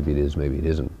 Okay, maybe it is, maybe it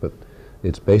isn't, but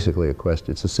it's basically a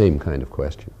question. It's the same kind of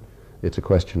question. It's a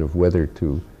question of whether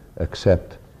to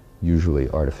accept usually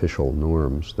artificial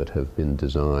norms that have been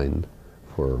designed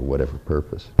for whatever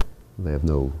purpose. They have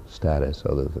no status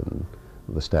other than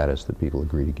the status that people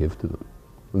agree to give to them.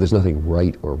 There's nothing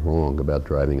right or wrong about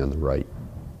driving on the right.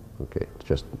 Okay, it's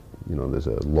just, there's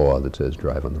a law that says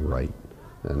drive on the right,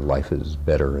 and life is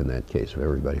better in that case if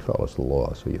everybody follows the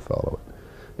law, so you follow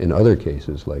it. In other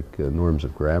cases, like norms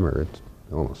of grammar, it's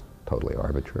almost totally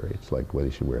arbitrary. It's like whether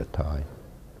you should wear a tie.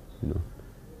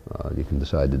 You can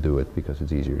decide to do it because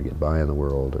it's easier to get by in the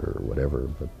world or whatever,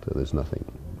 but there's nothing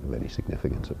of any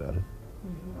significance about it.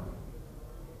 Mm-hmm.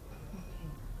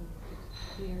 Okay,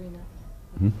 clear enough.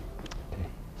 Mm-hmm.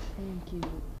 Thank you.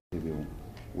 Review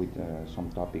with some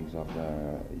topics of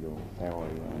your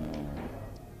theory and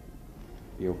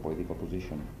your political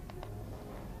position.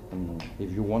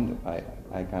 If you want,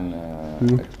 I can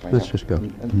explain. Let's just go.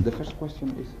 The first question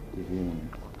is,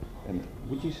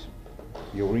 which is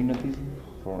your innatism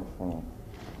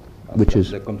which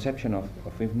is the conception of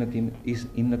innatism is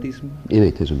innatism?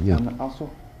 Innatism, yeah. And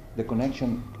also the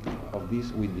connection of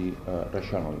this with the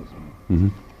rationalism. Mm-hmm.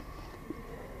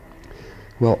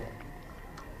 Well,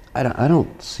 I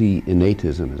don't see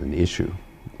innatism as an issue.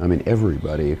 I mean,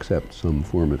 everybody accepts some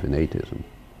form of innatism.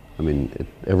 I mean,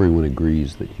 everyone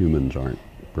agrees that humans aren't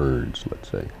birds, let's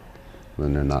say,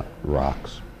 when they're not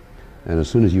rocks. And as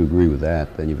soon as you agree with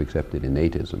that, then you've accepted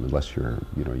innatism, unless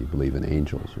you believe in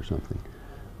angels or something.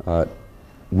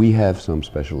 We have some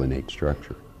special innate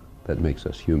structure that makes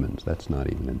us humans. That's not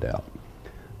even in doubt.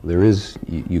 There is,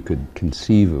 you could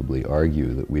conceivably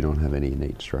argue that we don't have any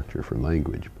innate structure for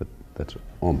language, but that's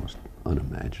almost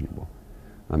unimaginable.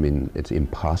 I mean, it's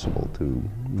impossible to,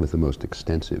 with the most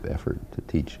extensive effort, to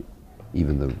teach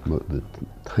even the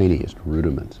tiniest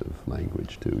rudiments of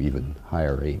language to even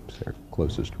higher apes, their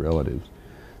closest relatives.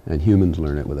 And humans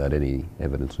learn it without any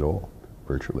evidence at all,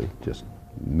 virtually, just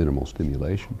minimal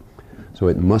stimulation. So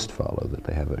it must follow that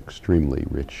they have an extremely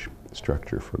rich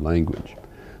structure for language.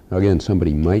 Now again,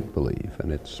 somebody might believe,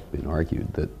 and it's been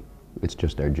argued, that it's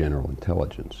just our general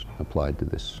intelligence applied to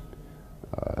this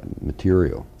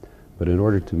material. But in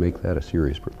order to make that a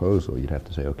serious proposal, you'd have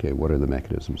to say, okay, what are the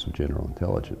mechanisms of general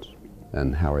intelligence?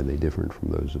 And how are they different from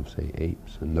those of, say,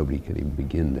 apes? And nobody can even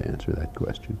begin to answer that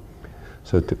question.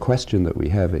 So to question that we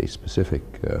have a specific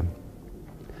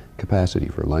capacity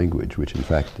for language, which in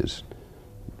fact is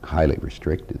highly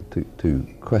restricted, to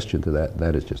question to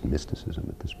that is just mysticism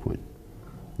at this point.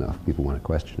 Now, if people want to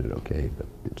question it, okay, but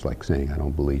it's like saying I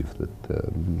don't believe that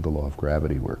the law of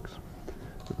gravity works.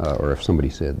 Or if somebody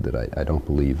said that I don't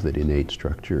believe that innate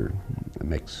structure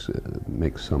makes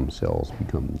some cells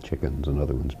become chickens and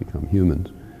other ones become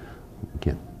humans, you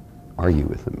can't argue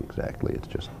with them exactly. It's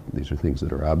just, these are things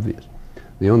that are obvious.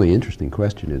 The only interesting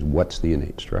question is, what's the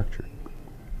innate structure?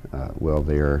 Well,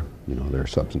 there are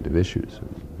substantive issues,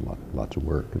 and lots of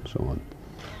work and so on.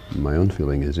 My own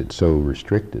feeling is it's so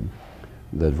restricted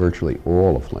that virtually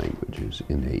all of language is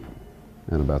innate,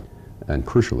 and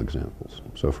crucial examples.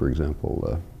 So, for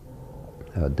example,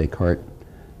 Descartes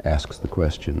asks the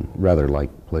question, rather like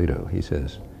Plato. He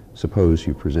says, suppose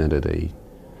you presented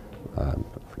I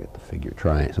forget the figure,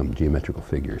 some geometrical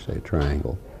figure, say a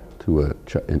triangle, to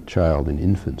a child in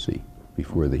infancy,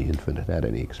 before the infant had had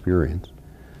any experience.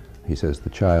 He says the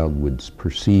child would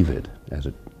perceive it as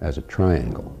a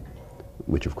triangle.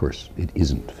 which of course it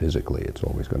isn't physically. It's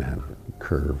always going to have a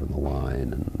curve in the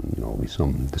line and always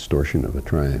some distortion of a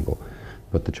triangle.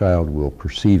 But the child will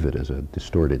perceive it as a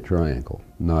distorted triangle,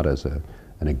 not as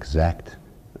an exact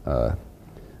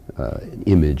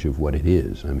image of what it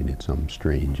is. I mean, it's some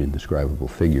strange, indescribable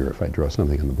figure. If I draw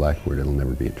something on the blackboard, it'll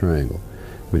never be a triangle.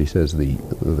 But he says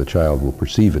the child will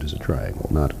perceive it as a triangle,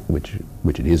 not which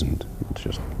it isn't. It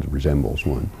just resembles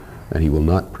one. And he will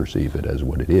not perceive it as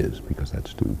what it is, because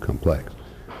that's too complex.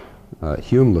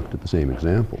 Hume looked at the same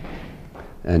example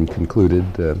and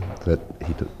concluded that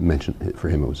he mentioned, for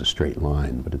him it was a straight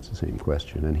line, but it's the same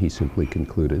question. And he simply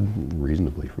concluded,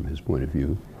 reasonably from his point of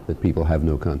view, that people have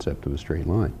no concept of a straight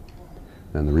line.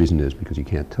 And the reason is because you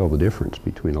can't tell the difference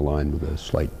between a line with a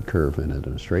slight curve in it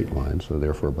and a straight line, so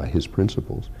therefore by his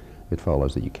principles, it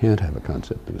follows that you can't have a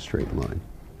concept of a straight line.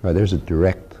 There's a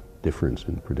direct difference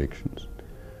in predictions.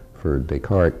 For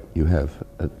Descartes, you have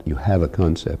a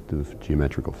concept of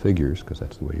geometrical figures, because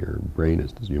that's the way your brain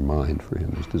is, your mind for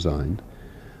him is designed.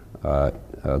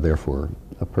 Therefore,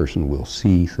 a person will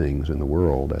see things in the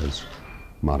world as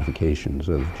modifications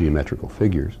of geometrical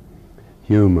figures.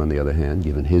 Hume, on the other hand,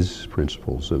 given his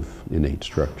principles of innate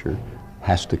structure,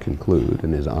 has to conclude,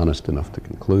 and is honest enough to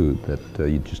conclude, that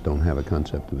you just don't have a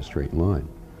concept of a straight line.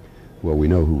 Well, we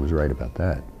know who was right about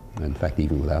that. In fact,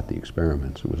 even without the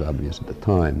experiments, it was obvious at the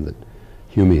time that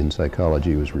Humean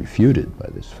psychology was refuted by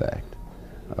this fact,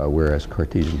 whereas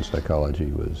Cartesian psychology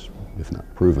was, if not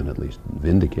proven, at least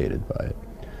vindicated by it.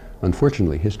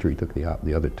 Unfortunately, history took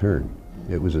the other turn.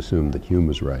 It was assumed that Hume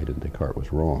was right and Descartes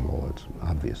was wrong, although it's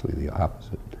obviously the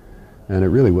opposite. And it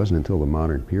really wasn't until the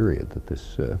modern period that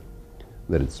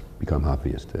that it's become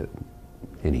obvious to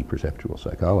any perceptual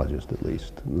psychologist, at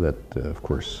least, that, of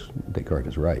course, Descartes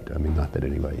is right. I mean, not that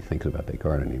anybody thinks about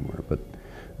Descartes anymore, but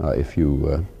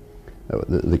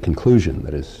the conclusion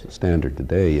that is standard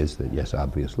today is that, yes,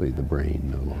 obviously, the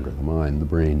brain, no longer the mind, the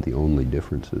brain, the only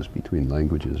differences between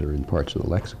languages are in parts of the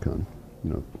lexicon,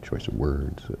 choice of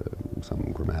words, some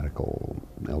grammatical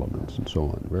elements, and so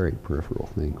on, very peripheral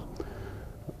things.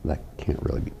 That can't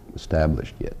really be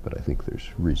established yet, but I think there's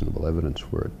reasonable evidence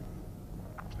for it.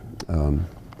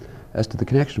 As to the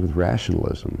connection with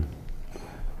rationalism,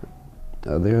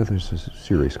 there's a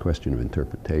serious question of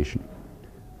interpretation.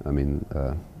 I mean,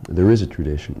 there is a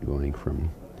tradition going from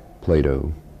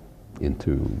Plato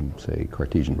into, say,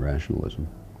 Cartesian rationalism,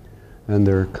 and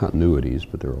there are continuities,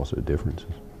 but there are also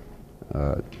differences.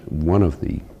 One of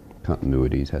the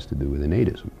continuities has to do with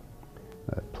innatism.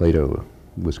 Plato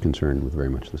was concerned with very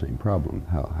much the same problem.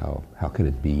 How can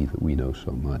it be that we know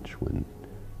so much when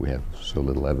we have so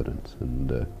little evidence?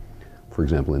 And for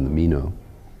example, in the Meno,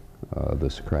 the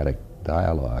Socratic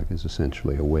dialogue is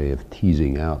essentially a way of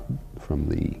teasing out from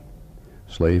the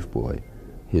slave boy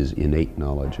his innate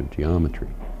knowledge of geometry.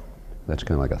 That's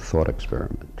kind of like a thought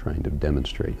experiment, trying to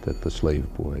demonstrate that the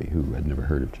slave boy who had never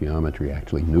heard of geometry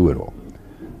actually knew it all.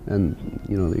 And,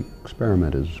 the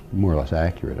experiment is more or less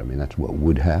accurate. I mean, that's what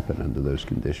would happen under those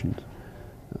conditions.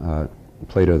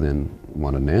 Plato then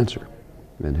wanted an answer,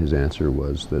 and his answer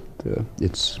was that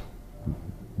it's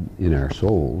in our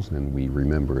souls, and we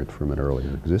remember it from an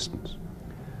earlier existence.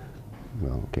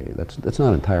 Well, okay, that's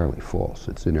not entirely false.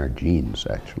 It's in our genes,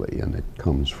 actually, and it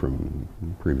comes from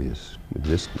previous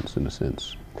existence, in a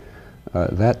sense.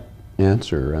 That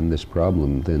answer and this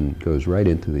problem then goes right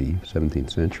into the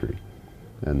 17th century.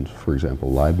 And, for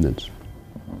example, Leibniz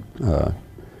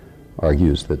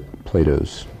argues that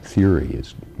Plato's theory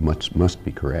must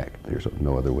be correct. There's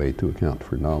no other way to account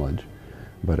for knowledge.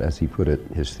 But as he put it,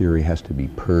 his theory has to be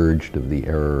purged of the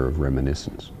error of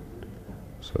reminiscence.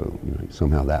 So,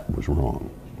 somehow that was wrong.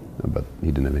 But he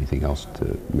didn't have anything else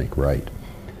to make right.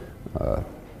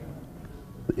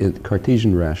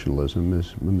 Cartesian rationalism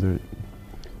is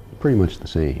pretty much the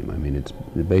same. I mean, it's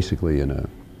basically in a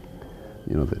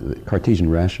the Cartesian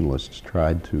rationalists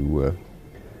tried to,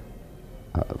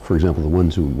 for example, the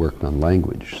ones who worked on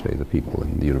language, say the people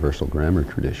in the universal grammar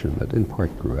tradition that in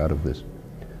part grew out of this,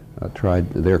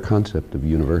 their concept of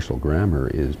universal grammar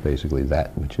is basically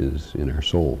that which is in our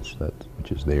souls, that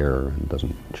which is there and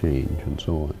doesn't change and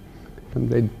so on. And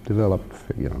they developed,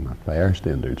 not by our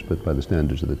standards, but by the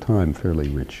standards of the time, fairly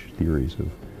rich theories of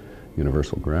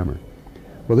universal grammar.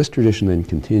 Well, this tradition then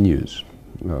continues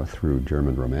through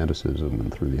German Romanticism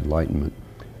and through the Enlightenment,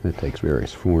 and it takes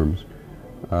various forms,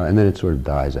 and then it sort of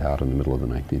dies out in the middle of the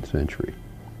 19th century,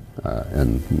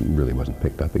 and really wasn't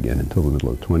picked up again until the middle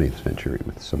of the 20th century,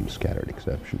 with some scattered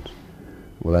exceptions.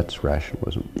 Well, that's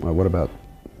rationalism. What about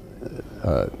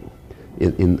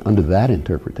Under that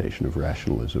interpretation of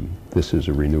rationalism, this is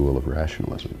a renewal of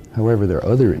rationalism. However, there are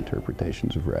other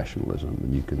interpretations of rationalism,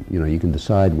 and you can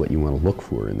decide what you want to look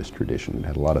for in this tradition. It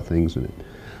had a lot of things in it.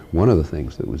 One of the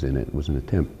things that was in it was an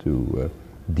attempt to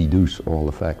deduce all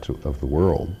the facts of the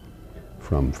world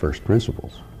from first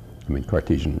principles. I mean,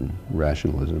 Cartesian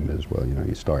rationalism is, well,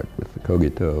 you start with the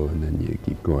cogito and then you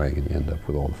keep going and you end up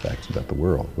with all the facts about the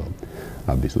world. Well,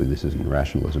 obviously this isn't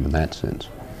rationalism in that sense.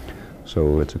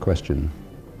 So it's a question,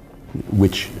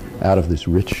 which, out of this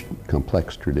rich,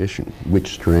 complex tradition,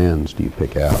 which strands do you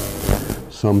pick out?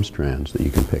 Some strands that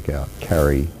you can pick out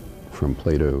carry from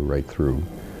Plato right through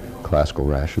classical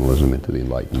rationalism into the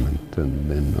Enlightenment and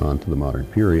then on to the modern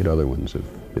period. Other ones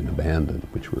have been abandoned,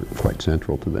 which were quite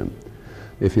central to them.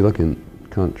 If you look in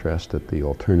contrast at the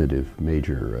alternative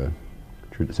major,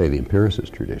 say the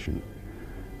empiricist tradition,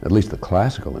 at least the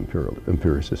classical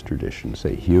empiricist tradition,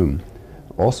 say Hume,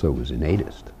 also was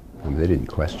innatist. I mean, they didn't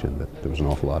question that there was an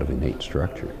awful lot of innate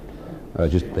structure.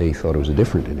 Just they thought it was a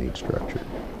different innate structure.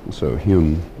 So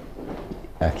Hume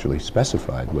actually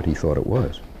specified what he thought it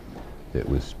was. It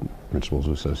was principles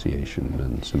of association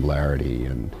and similarity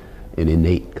and an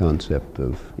innate concept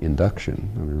of induction.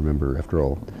 I mean, remember, after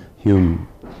all, Hume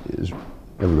is,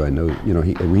 everybody knows,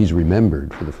 he's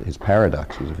remembered for his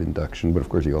paradoxes of induction, but of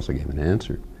course he also gave an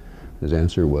answer. His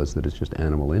answer was that it's just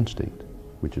animal instinct,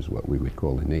 which is what we would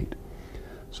call innate.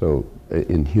 So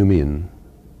in Humean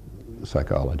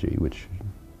psychology, which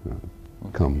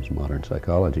becomes modern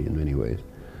psychology in many ways,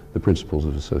 the principles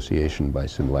of association by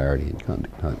similarity and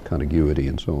contiguity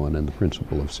and so on, and the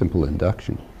principle of simple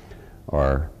induction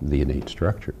are the innate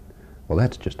structure. Well,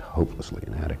 that's just hopelessly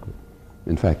inadequate.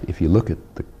 In fact, if you look at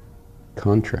the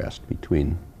contrast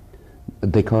between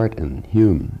Descartes and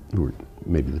Hume, who were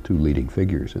maybe the two leading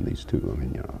figures in these two, I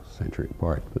mean, a century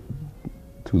apart, but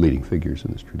two leading figures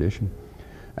in this tradition,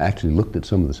 actually looked at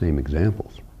some of the same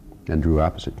examples and drew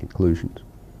opposite conclusions.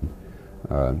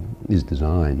 Is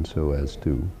designed so as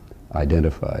to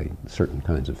identify certain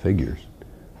kinds of figures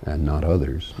and not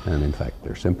others, and in fact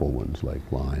they're simple ones like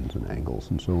lines and angles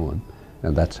and so on,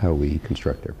 and that's how we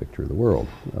construct our picture of the world.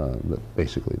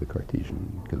 Basically the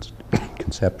Cartesian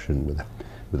conception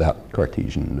without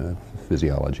Cartesian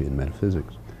physiology and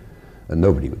metaphysics. And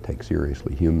nobody would take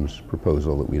seriously Hume's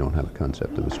proposal that we don't have a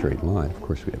concept of a straight line. Of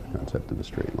course we have a concept of a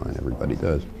straight line, everybody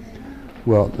does.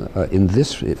 Well,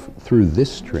 through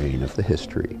this strain of the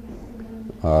history,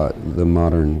 the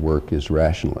modern work is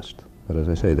rationalist. But as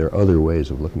I say, there are other ways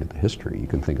of looking at the history. You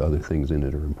can think other things in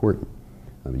it are important.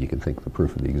 I mean, you can think the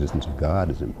proof of the existence of God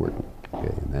is important.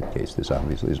 Okay, in that case, this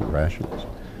obviously isn't rationalist.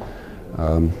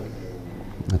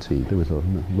 Let's see, there was a,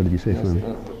 what did you say, Fran?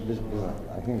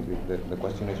 I think the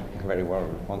question is very well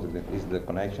responded. Is the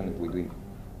connection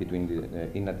between the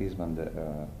innatism and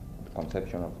the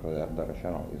conception of the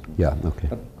rationalism. Yeah, okay.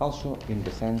 But also in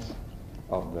the sense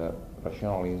of the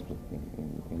rationalism,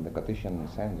 in the Cartesian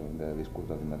sense of the discourse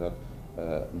of the method,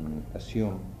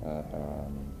 assume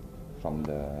from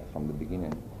the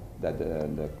beginning that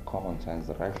the common sense,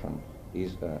 the ration,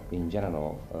 is in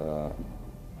general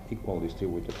equally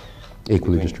distributed.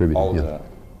 Equally distributed, yeah.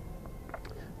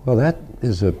 Well, that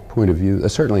is a point of view,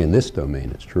 certainly in this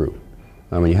domain it's true.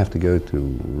 I mean, you have to go to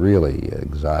really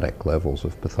exotic levels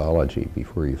of pathology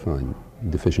before you find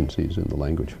deficiencies in the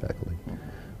language faculty.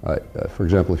 For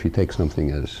example, if you take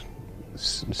something as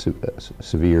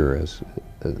severe as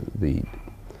the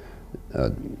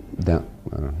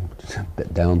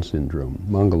Down syndrome,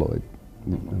 mongoloid,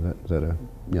 is that a,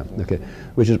 yeah, okay,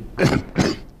 which is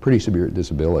pretty severe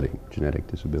disability, genetic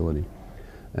disability.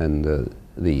 And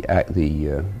the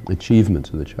achievements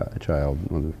of the child,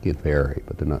 well, they vary,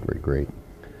 but they're not very great.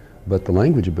 But the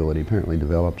language ability apparently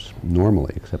develops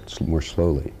normally, except more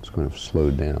slowly. It's kind of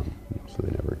slowed down, so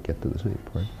they never get to the same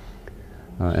part.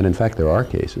 And in fact, there are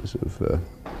cases of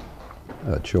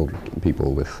children,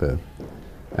 people with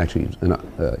actually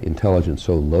intelligence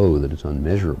so low that it's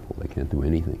unmeasurable, they can't do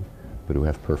anything, but who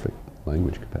have perfect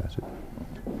language capacity.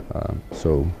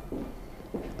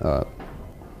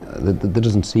 There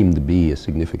doesn't seem to be a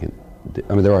significant,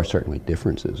 I mean, there are certainly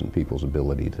differences in people's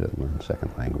ability to learn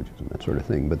second languages and that sort of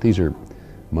thing, but these are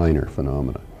minor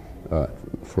phenomena.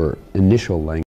 For initial language